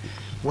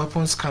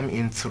 Weapons come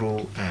in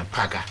through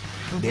Paga.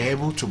 They're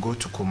able to go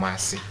to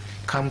Kumasi,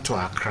 come to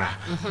Accra,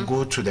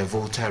 go to the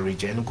Volta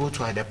region, and go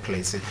to other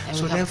places. And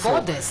so we have therefore,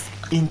 borders.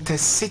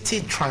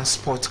 intercity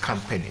transport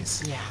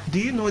companies. Yeah. Do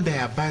you know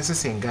there are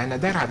buses in Ghana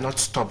that are not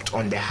stopped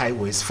on the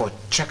highways for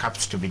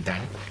checkups to be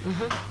done?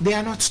 They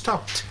are not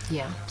stopped.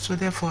 Yeah. So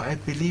therefore, I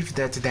believe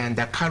that the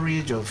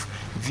undercarriage of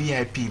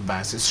VIP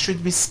buses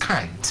should be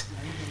scanned.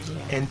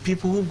 And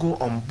people who go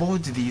on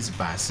board these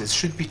buses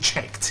should be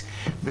checked,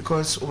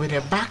 because with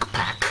a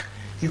backpack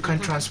you can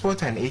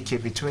transport an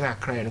AK between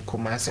Accra and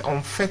Kumasi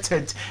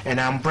unfettered and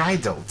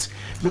unbridled,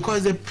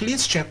 because the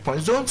police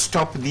checkpoints don't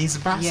stop these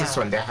buses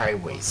on the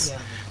highways. Yeah.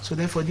 So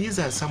therefore, these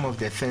are some of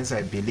the things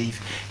I believe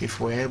if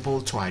we're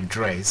able to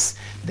address,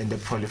 then the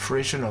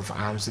proliferation of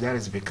arms that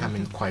is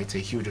becoming quite a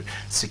huge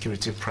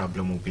security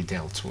problem will be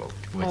dealt with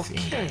in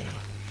Okay. Ghana.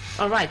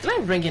 All right, let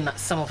me bring in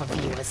some of our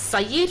viewers.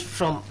 Sayed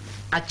from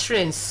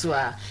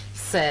Atrensua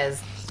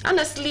says,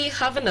 honestly,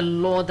 having a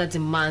law that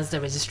demands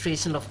the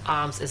registration of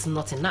arms is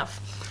not enough.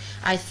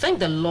 I think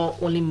the law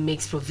only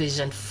makes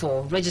provision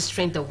for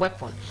registering the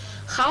weapon.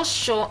 How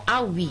sure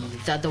are we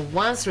that the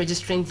ones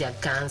registering their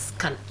guns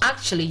can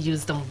actually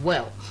use them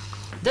well?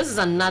 This is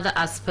another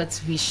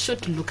aspect we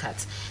should look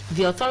at.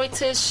 The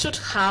authorities should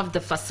have the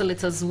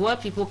facilities where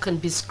people can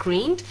be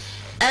screened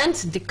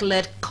and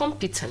declared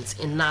competent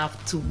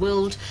enough to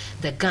wield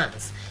the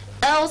guns.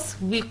 Else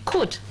we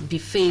could be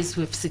faced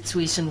with a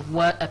situation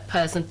where a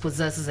person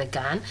possesses a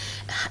gun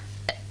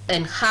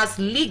and has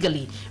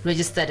legally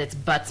registered it,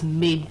 but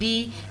may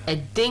be a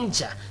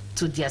danger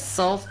to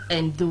themselves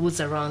and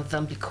those around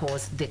them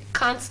because they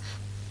can't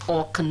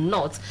or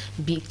cannot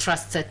be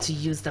trusted to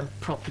use them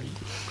properly.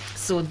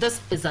 So this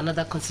is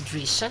another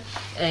consideration.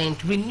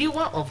 And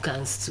renewal of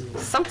guns too.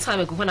 Some time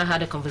ago when I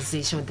had a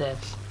conversation with the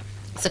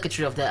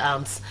Secretary of the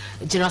Arms,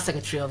 General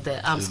Secretary of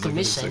the Arms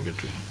Commission.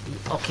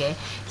 Okay,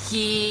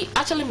 he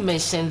actually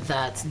mentioned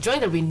that during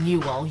the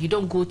renewal, you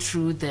don't go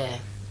through the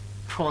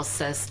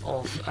process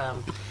of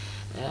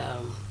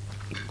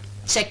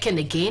checking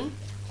again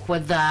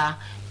whether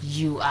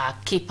you are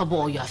capable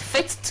or you are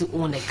fit to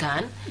own a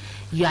gun.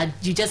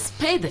 You just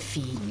pay the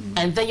fee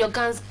and then your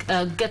guns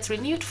get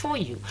renewed for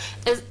you.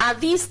 Are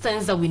these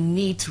things that we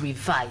need to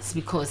revise?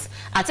 Because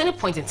at any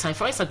point in time,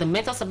 for instance, the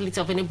mental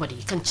stability of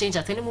anybody can change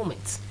at any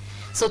moment.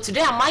 So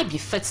today I might be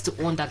fit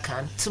to own that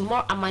gun,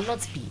 tomorrow I might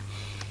not be.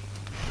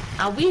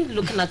 Are we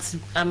looking at,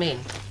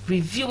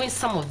 reviewing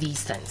some of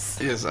these things?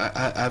 Yes,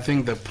 I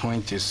think the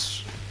point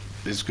is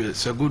good.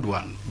 It's a good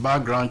one.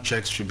 Background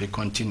checks should be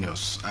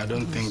continuous. I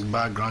don't think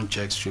background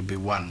checks should be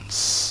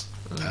once.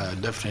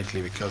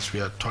 Definitely, because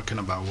we are talking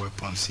about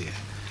weapons here.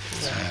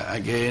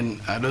 Again,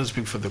 I don't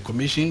speak for the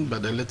Commission,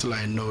 but the little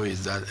I know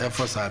is that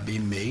efforts are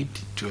being made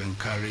to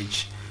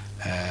encourage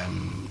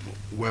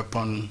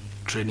weapon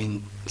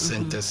training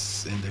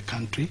centers in the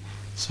country,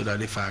 so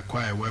that if I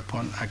acquire a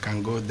weapon, I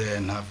can go there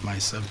and have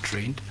myself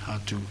trained how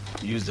to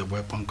use the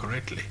weapon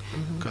correctly.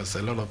 Because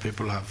a lot of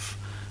people have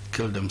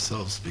killed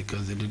themselves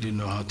because they didn't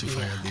know how to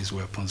fire these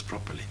weapons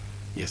properly.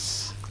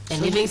 Yes. And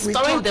So even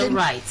storing them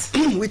right.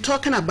 We're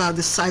talking about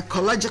the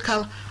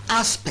psychological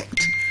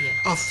aspect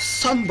of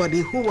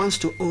somebody who wants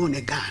to own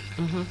a gun.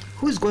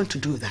 Who's going to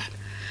do that?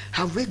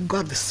 Have we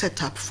got the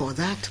setup for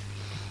that?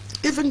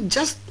 Even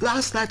just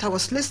last night I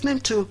was listening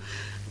to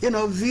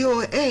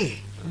VOA,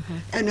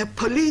 and a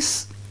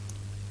police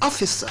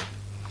officer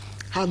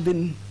have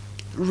been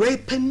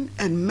raping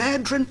and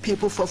murdering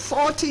people for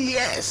 40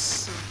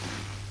 years.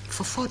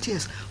 For 40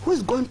 years.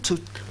 Who's going to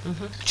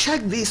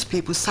check these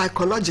people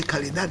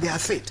psychologically that they are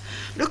fit?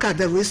 Look at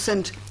the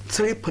recent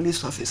 3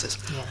 police officers.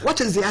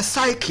 What is their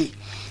psyche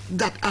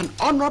that an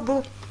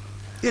honorable,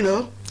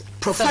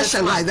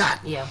 profession like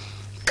that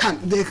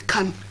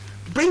can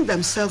bring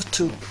themselves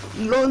to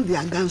loan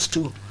their guns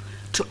to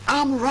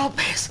armed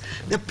robbers,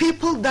 the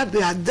people that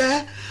they are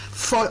there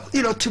for,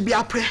 to be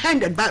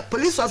apprehended by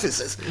police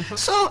officers.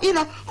 So,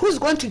 who's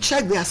going to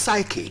check their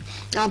psyche?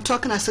 I'm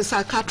talking as a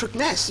psychiatric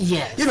nurse.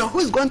 Yes.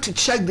 Who's going to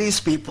check these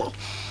people?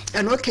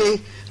 And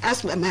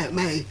as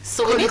my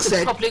so we need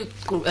to properly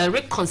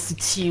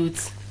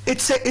reconstitute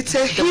It's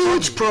a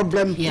huge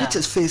problem which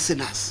is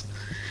facing us,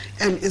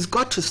 and it's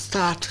got to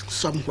start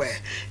somewhere.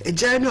 A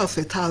journey of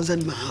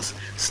 1,000 miles,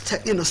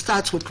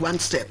 starts with one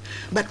step.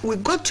 But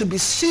we've got to be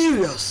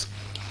serious.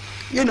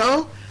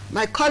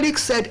 My colleague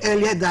said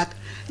earlier that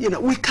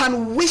we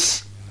can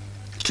wish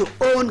to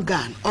own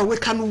gun, or we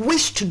can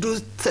wish to do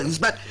things,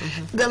 but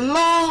the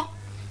law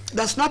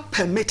does not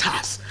permit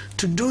us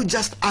to do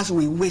just as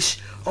we wish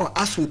or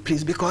as we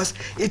please, because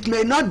it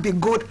may not be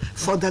good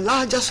for the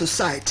larger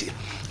society.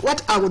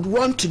 What I would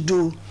want to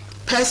do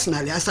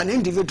personally as an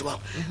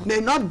individual may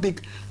not be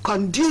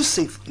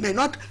conducive, may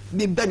not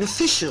be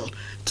beneficial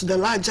to the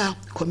larger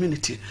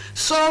community.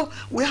 So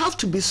we have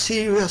to be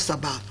serious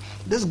about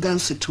this gun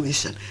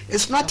situation.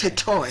 It's not a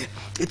toy,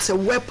 it's a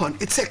weapon,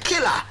 it's a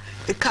killer.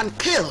 It can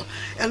kill.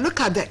 And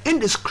look at the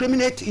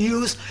indiscriminate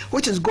use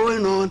which is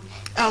going on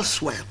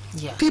elsewhere.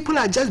 People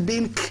are just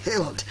being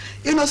killed,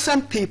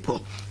 innocent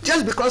people,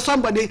 just because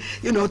somebody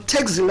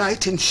takes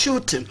delight in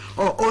shooting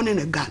or owning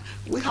a gun.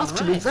 We have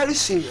to be very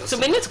serious. So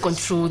we need to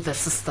control the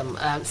system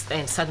and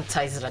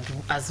sanitize it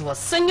as well.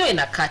 Senor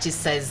Inakachi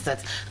says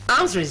that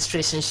arms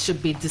registration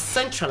should be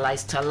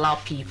decentralized to allow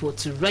people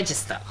to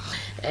register,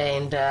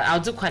 and I'll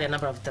do quite a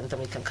number of them, then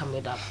we can come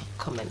with our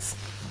comments.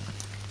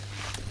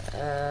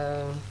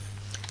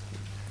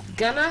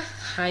 Ghana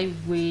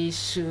Highway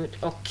should,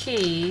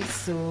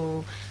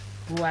 so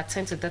we'll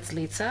attend to that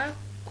later.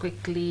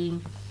 Quickly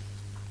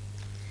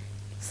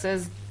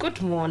says,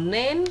 good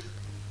morning.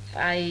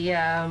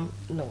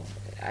 No,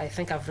 I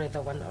think I've read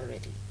the one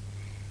already.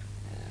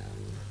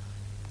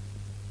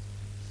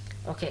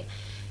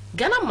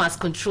 Ghana must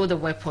control the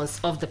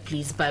weapons of the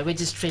police by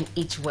registering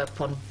each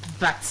weapon,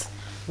 but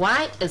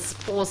why is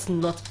sports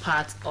not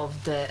part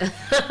of the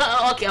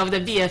of the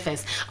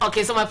BFS?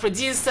 So my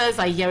producers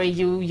are hearing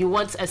you. You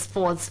want a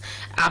sports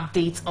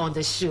update on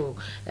the show.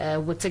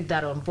 We'll take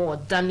that on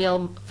board.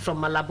 Daniel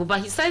from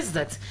Malabuba, he says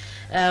that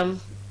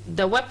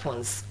the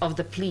weapons of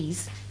the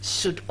police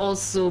should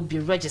also be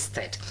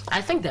registered.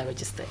 I think they're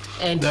registered.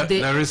 And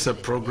there is a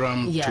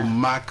program to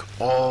mark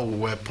all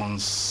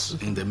weapons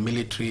in the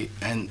military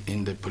and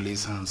in the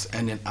police hands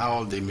and in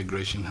all the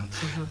immigration hands.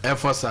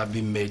 Efforts have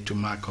been made to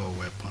mark all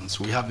weapons.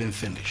 We haven't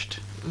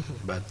finished,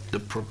 but the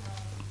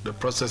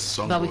process is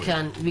ongoing.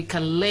 But we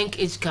can link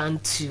each gun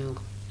to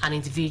an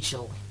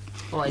individual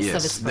or a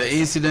service person. The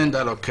incident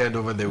that occurred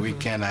over the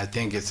weekend, I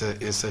think it's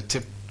a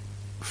tip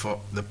for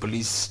the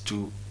police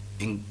to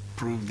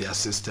improve their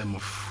system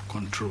of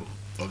control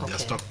of their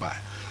stockpile,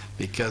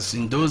 because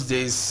in those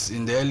days,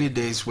 in the early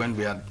days when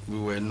we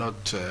were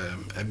not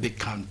a big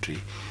country,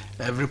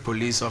 every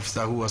police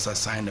officer who was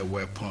assigned a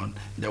weapon,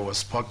 there was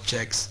spot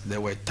checks.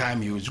 There were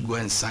time you would go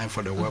and sign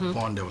for the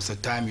weapon. There was a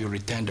time you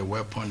return the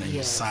weapon and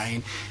you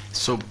sign.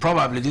 So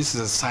probably this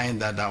is a sign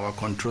that our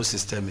control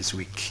system is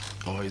weak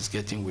or is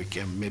getting weak,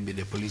 and maybe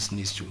the police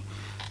needs to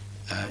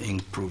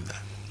improve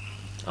that.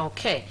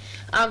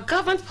 Our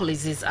government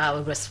policies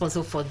are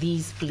responsible for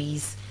these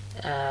police.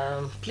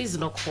 Please do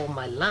not call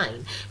my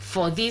line.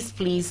 For these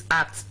police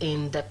acts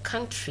in the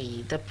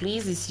country, the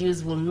police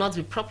issues will not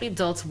be properly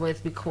dealt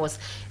with, because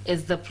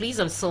it's the police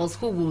themselves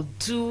who will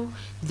do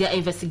their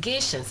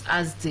investigations,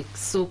 as they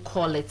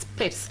so-call it,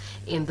 PIPs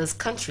in this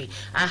country.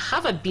 I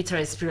have a bitter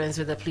experience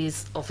with a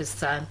police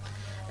officer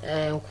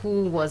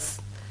who was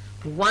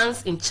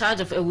once in charge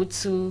of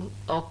Ewutu.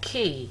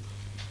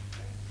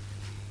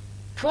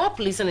 Poor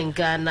policing in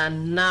Ghana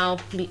now.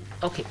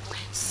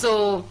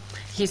 So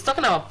he's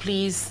talking about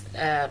police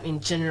in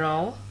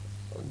general,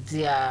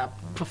 their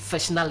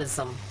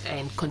professionalism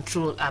and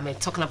control.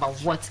 Talking about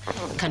what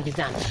can be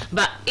done.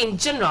 But in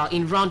general,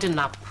 in rounding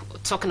up,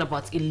 talking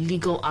about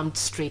illegal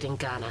arms trade in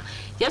Ghana,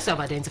 yes, we have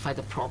identified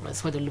the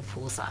problems, where the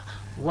loopholes are.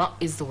 What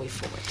is the way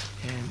forward?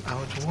 I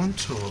would want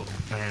to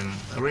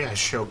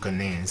reassure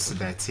Ghanaians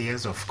that,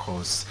 yes, of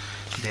course,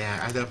 there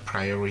are other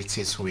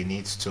priorities we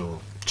need to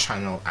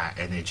channel our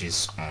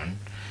energies on.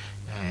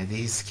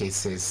 These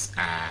cases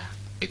are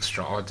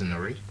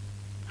extraordinary.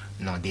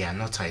 No, they are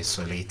not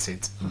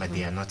isolated, but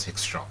they are not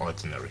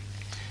extraordinary.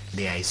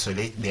 They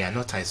are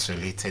not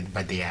isolated,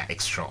 but they are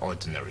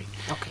extraordinary.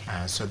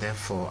 So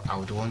therefore, I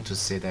would want to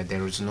say that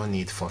there is no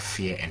need for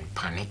fear and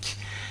panic,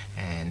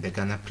 and the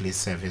Ghana Police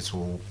Service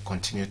will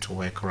continue to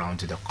work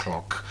around the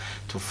clock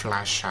to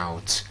flash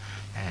out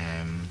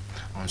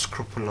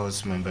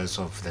unscrupulous members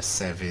of the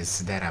service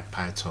that are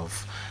part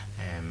of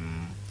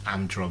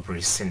armed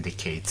robbery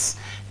syndicates,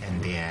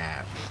 and they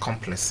are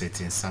complicit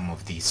in some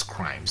of these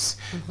crimes.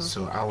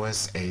 So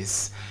ours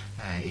is,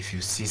 if you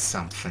see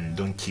something,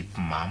 don't keep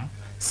mum,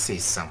 say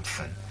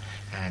something.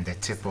 And the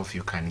tip-off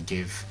you can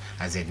give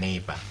as a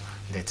neighbor,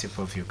 the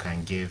tip-off you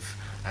can give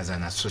as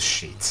an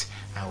associate,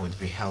 would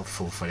be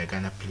helpful for the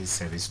Ghana Police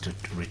Service to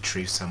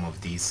retrieve some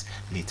of these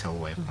lethal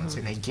weapons.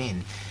 And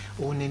again,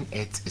 owning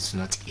it is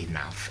not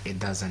enough. It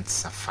doesn't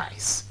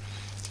suffice.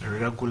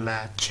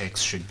 Regular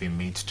checks should be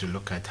made to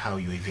look at how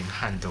you even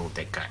handle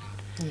the gun.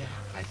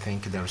 I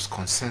think there's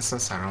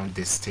consensus around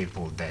this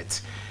table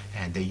that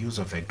the use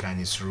of a gun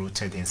is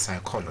rooted in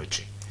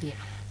psychology.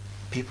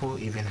 People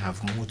even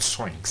have mood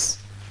swings.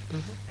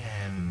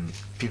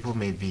 People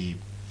may be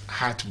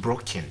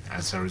heartbroken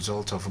as a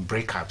result of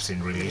breakups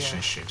in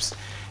relationships.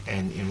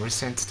 And in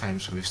recent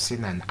times, we've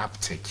seen an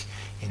uptick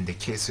in the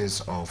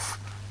cases of,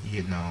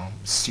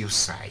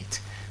 suicide.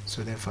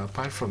 So therefore,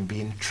 apart from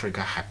being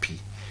trigger happy,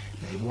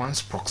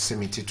 one's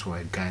proximity to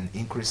a gun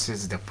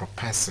increases the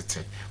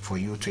propensity for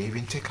you to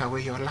even take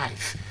away your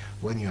life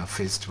when you are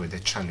faced with the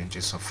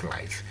challenges of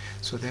life.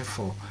 So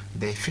therefore,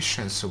 the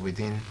efficiency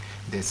within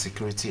the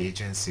security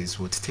agencies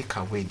would take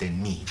away the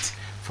need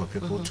for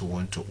people to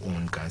want to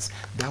own guns.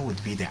 That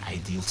would be the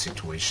ideal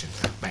situation.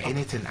 But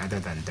anything other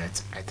than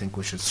that, I think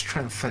we should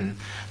strengthen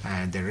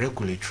the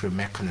regulatory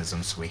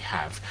mechanisms we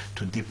have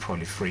to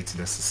deproliferate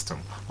the system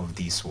of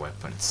these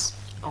weapons.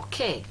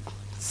 Okay.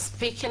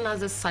 Speaking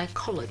as a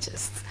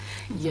psychologist,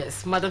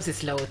 yes, Madam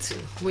Cecilia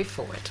Otu, way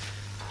forward.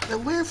 The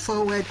way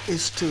forward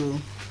is to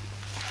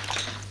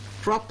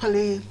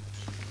properly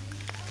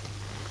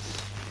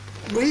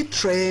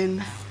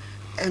retrain,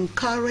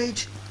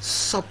 encourage,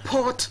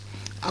 support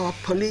our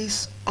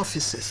police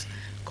officers,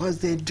 because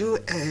they do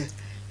a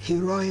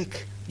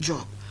heroic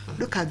job.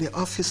 Look at the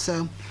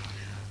officer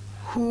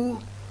who,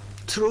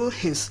 through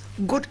his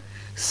good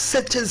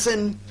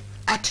citizen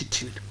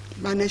attitude,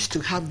 managed to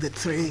have the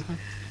 3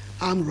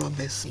 armed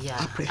robbers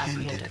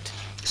apprehended.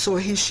 So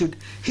he should,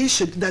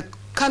 the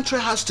country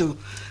has to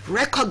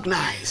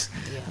recognize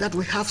that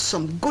we have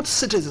some good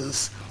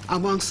citizens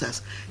amongst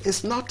us.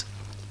 It's not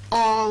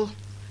all,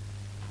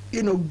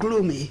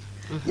 gloomy.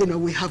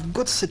 We have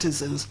good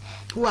citizens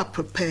who are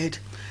prepared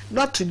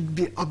not to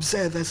be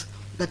observers,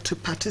 but to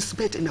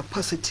participate in a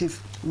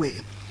positive way.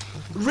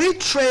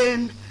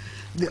 Retrain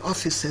the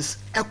officers,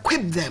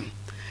 equip them,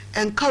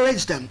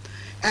 encourage them.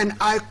 And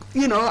I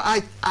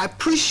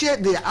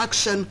appreciate the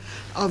action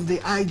of the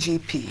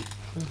IGP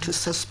to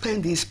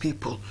suspend these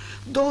people.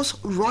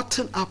 Those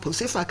rotten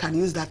apples, if I can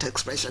use that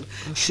expression,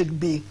 should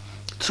be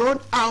thrown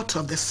out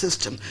of the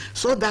system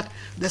so that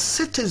the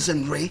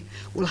citizenry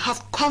will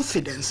have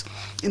confidence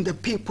in the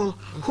people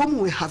whom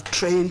we have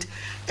trained,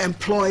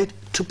 employed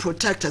to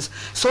protect us,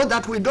 so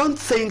that we don't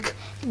think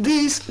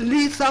these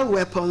lethal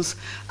weapons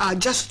are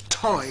just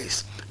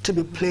toys to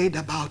be played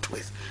about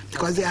with,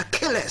 because they are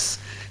killers.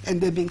 And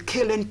they've been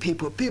killing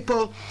people.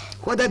 People,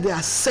 whether they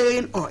are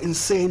sane or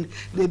insane,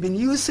 they've been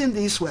using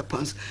these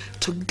weapons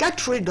to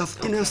get rid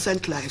of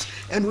innocent lives.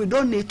 And we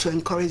don't need to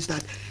encourage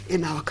that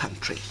in our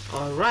country.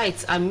 All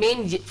right. I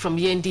mean, from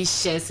UND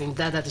shares in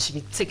that they should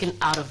be taken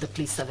out of the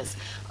police service.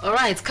 All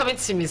right. Coming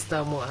to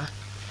Mr. Moore.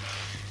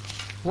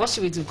 What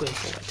should we do going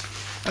forward?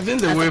 I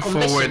think the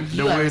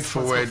way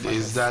forward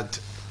is that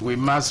we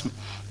must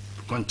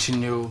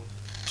continue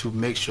to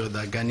make sure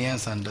that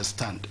Ghanaians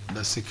understand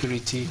that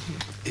security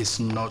is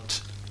not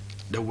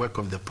the work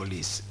of the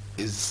police,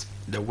 it's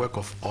the work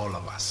of all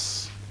of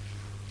us.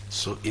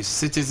 So if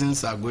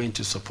citizens are going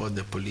to support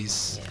the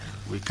police,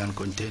 we can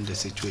contain the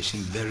situation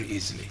very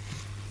easily.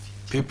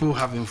 People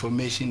have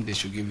information, they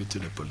should give it to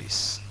the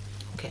police.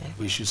 Okay.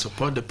 We should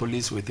support the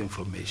police with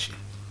information.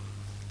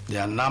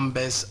 Their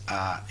numbers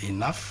are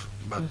enough,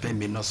 but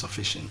maybe not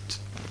sufficient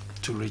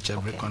to reach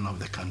every corner of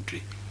the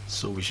country.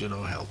 So we should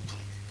all help.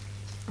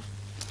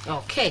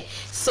 Okay,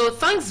 so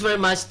thanks very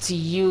much to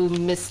you,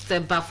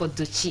 Mr. Bafo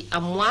Duchi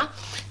Amwa,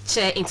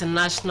 Chair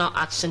International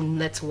Action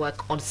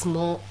Network on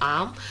Small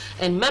Arms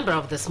and member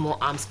of the Small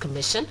Arms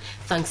Commission.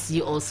 Thanks to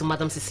you also,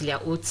 Madam Cecilia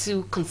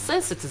Otu,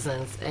 concerned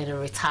citizens and a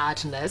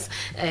retired nurse.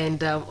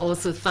 And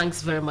also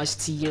thanks very much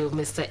to you,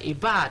 Mr.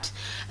 Ibad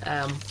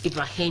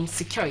Ibrahim,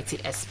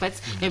 security expert.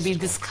 And we're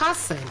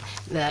discussing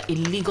the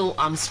illegal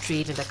arms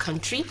trade in the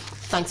country.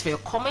 Thanks for your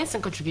comments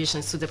and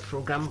contributions to the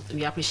program.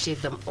 We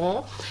appreciate them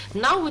all.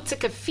 Now we'll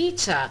take a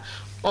feature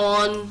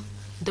on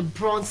the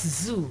Bronze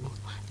Zoo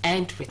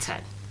and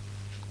return.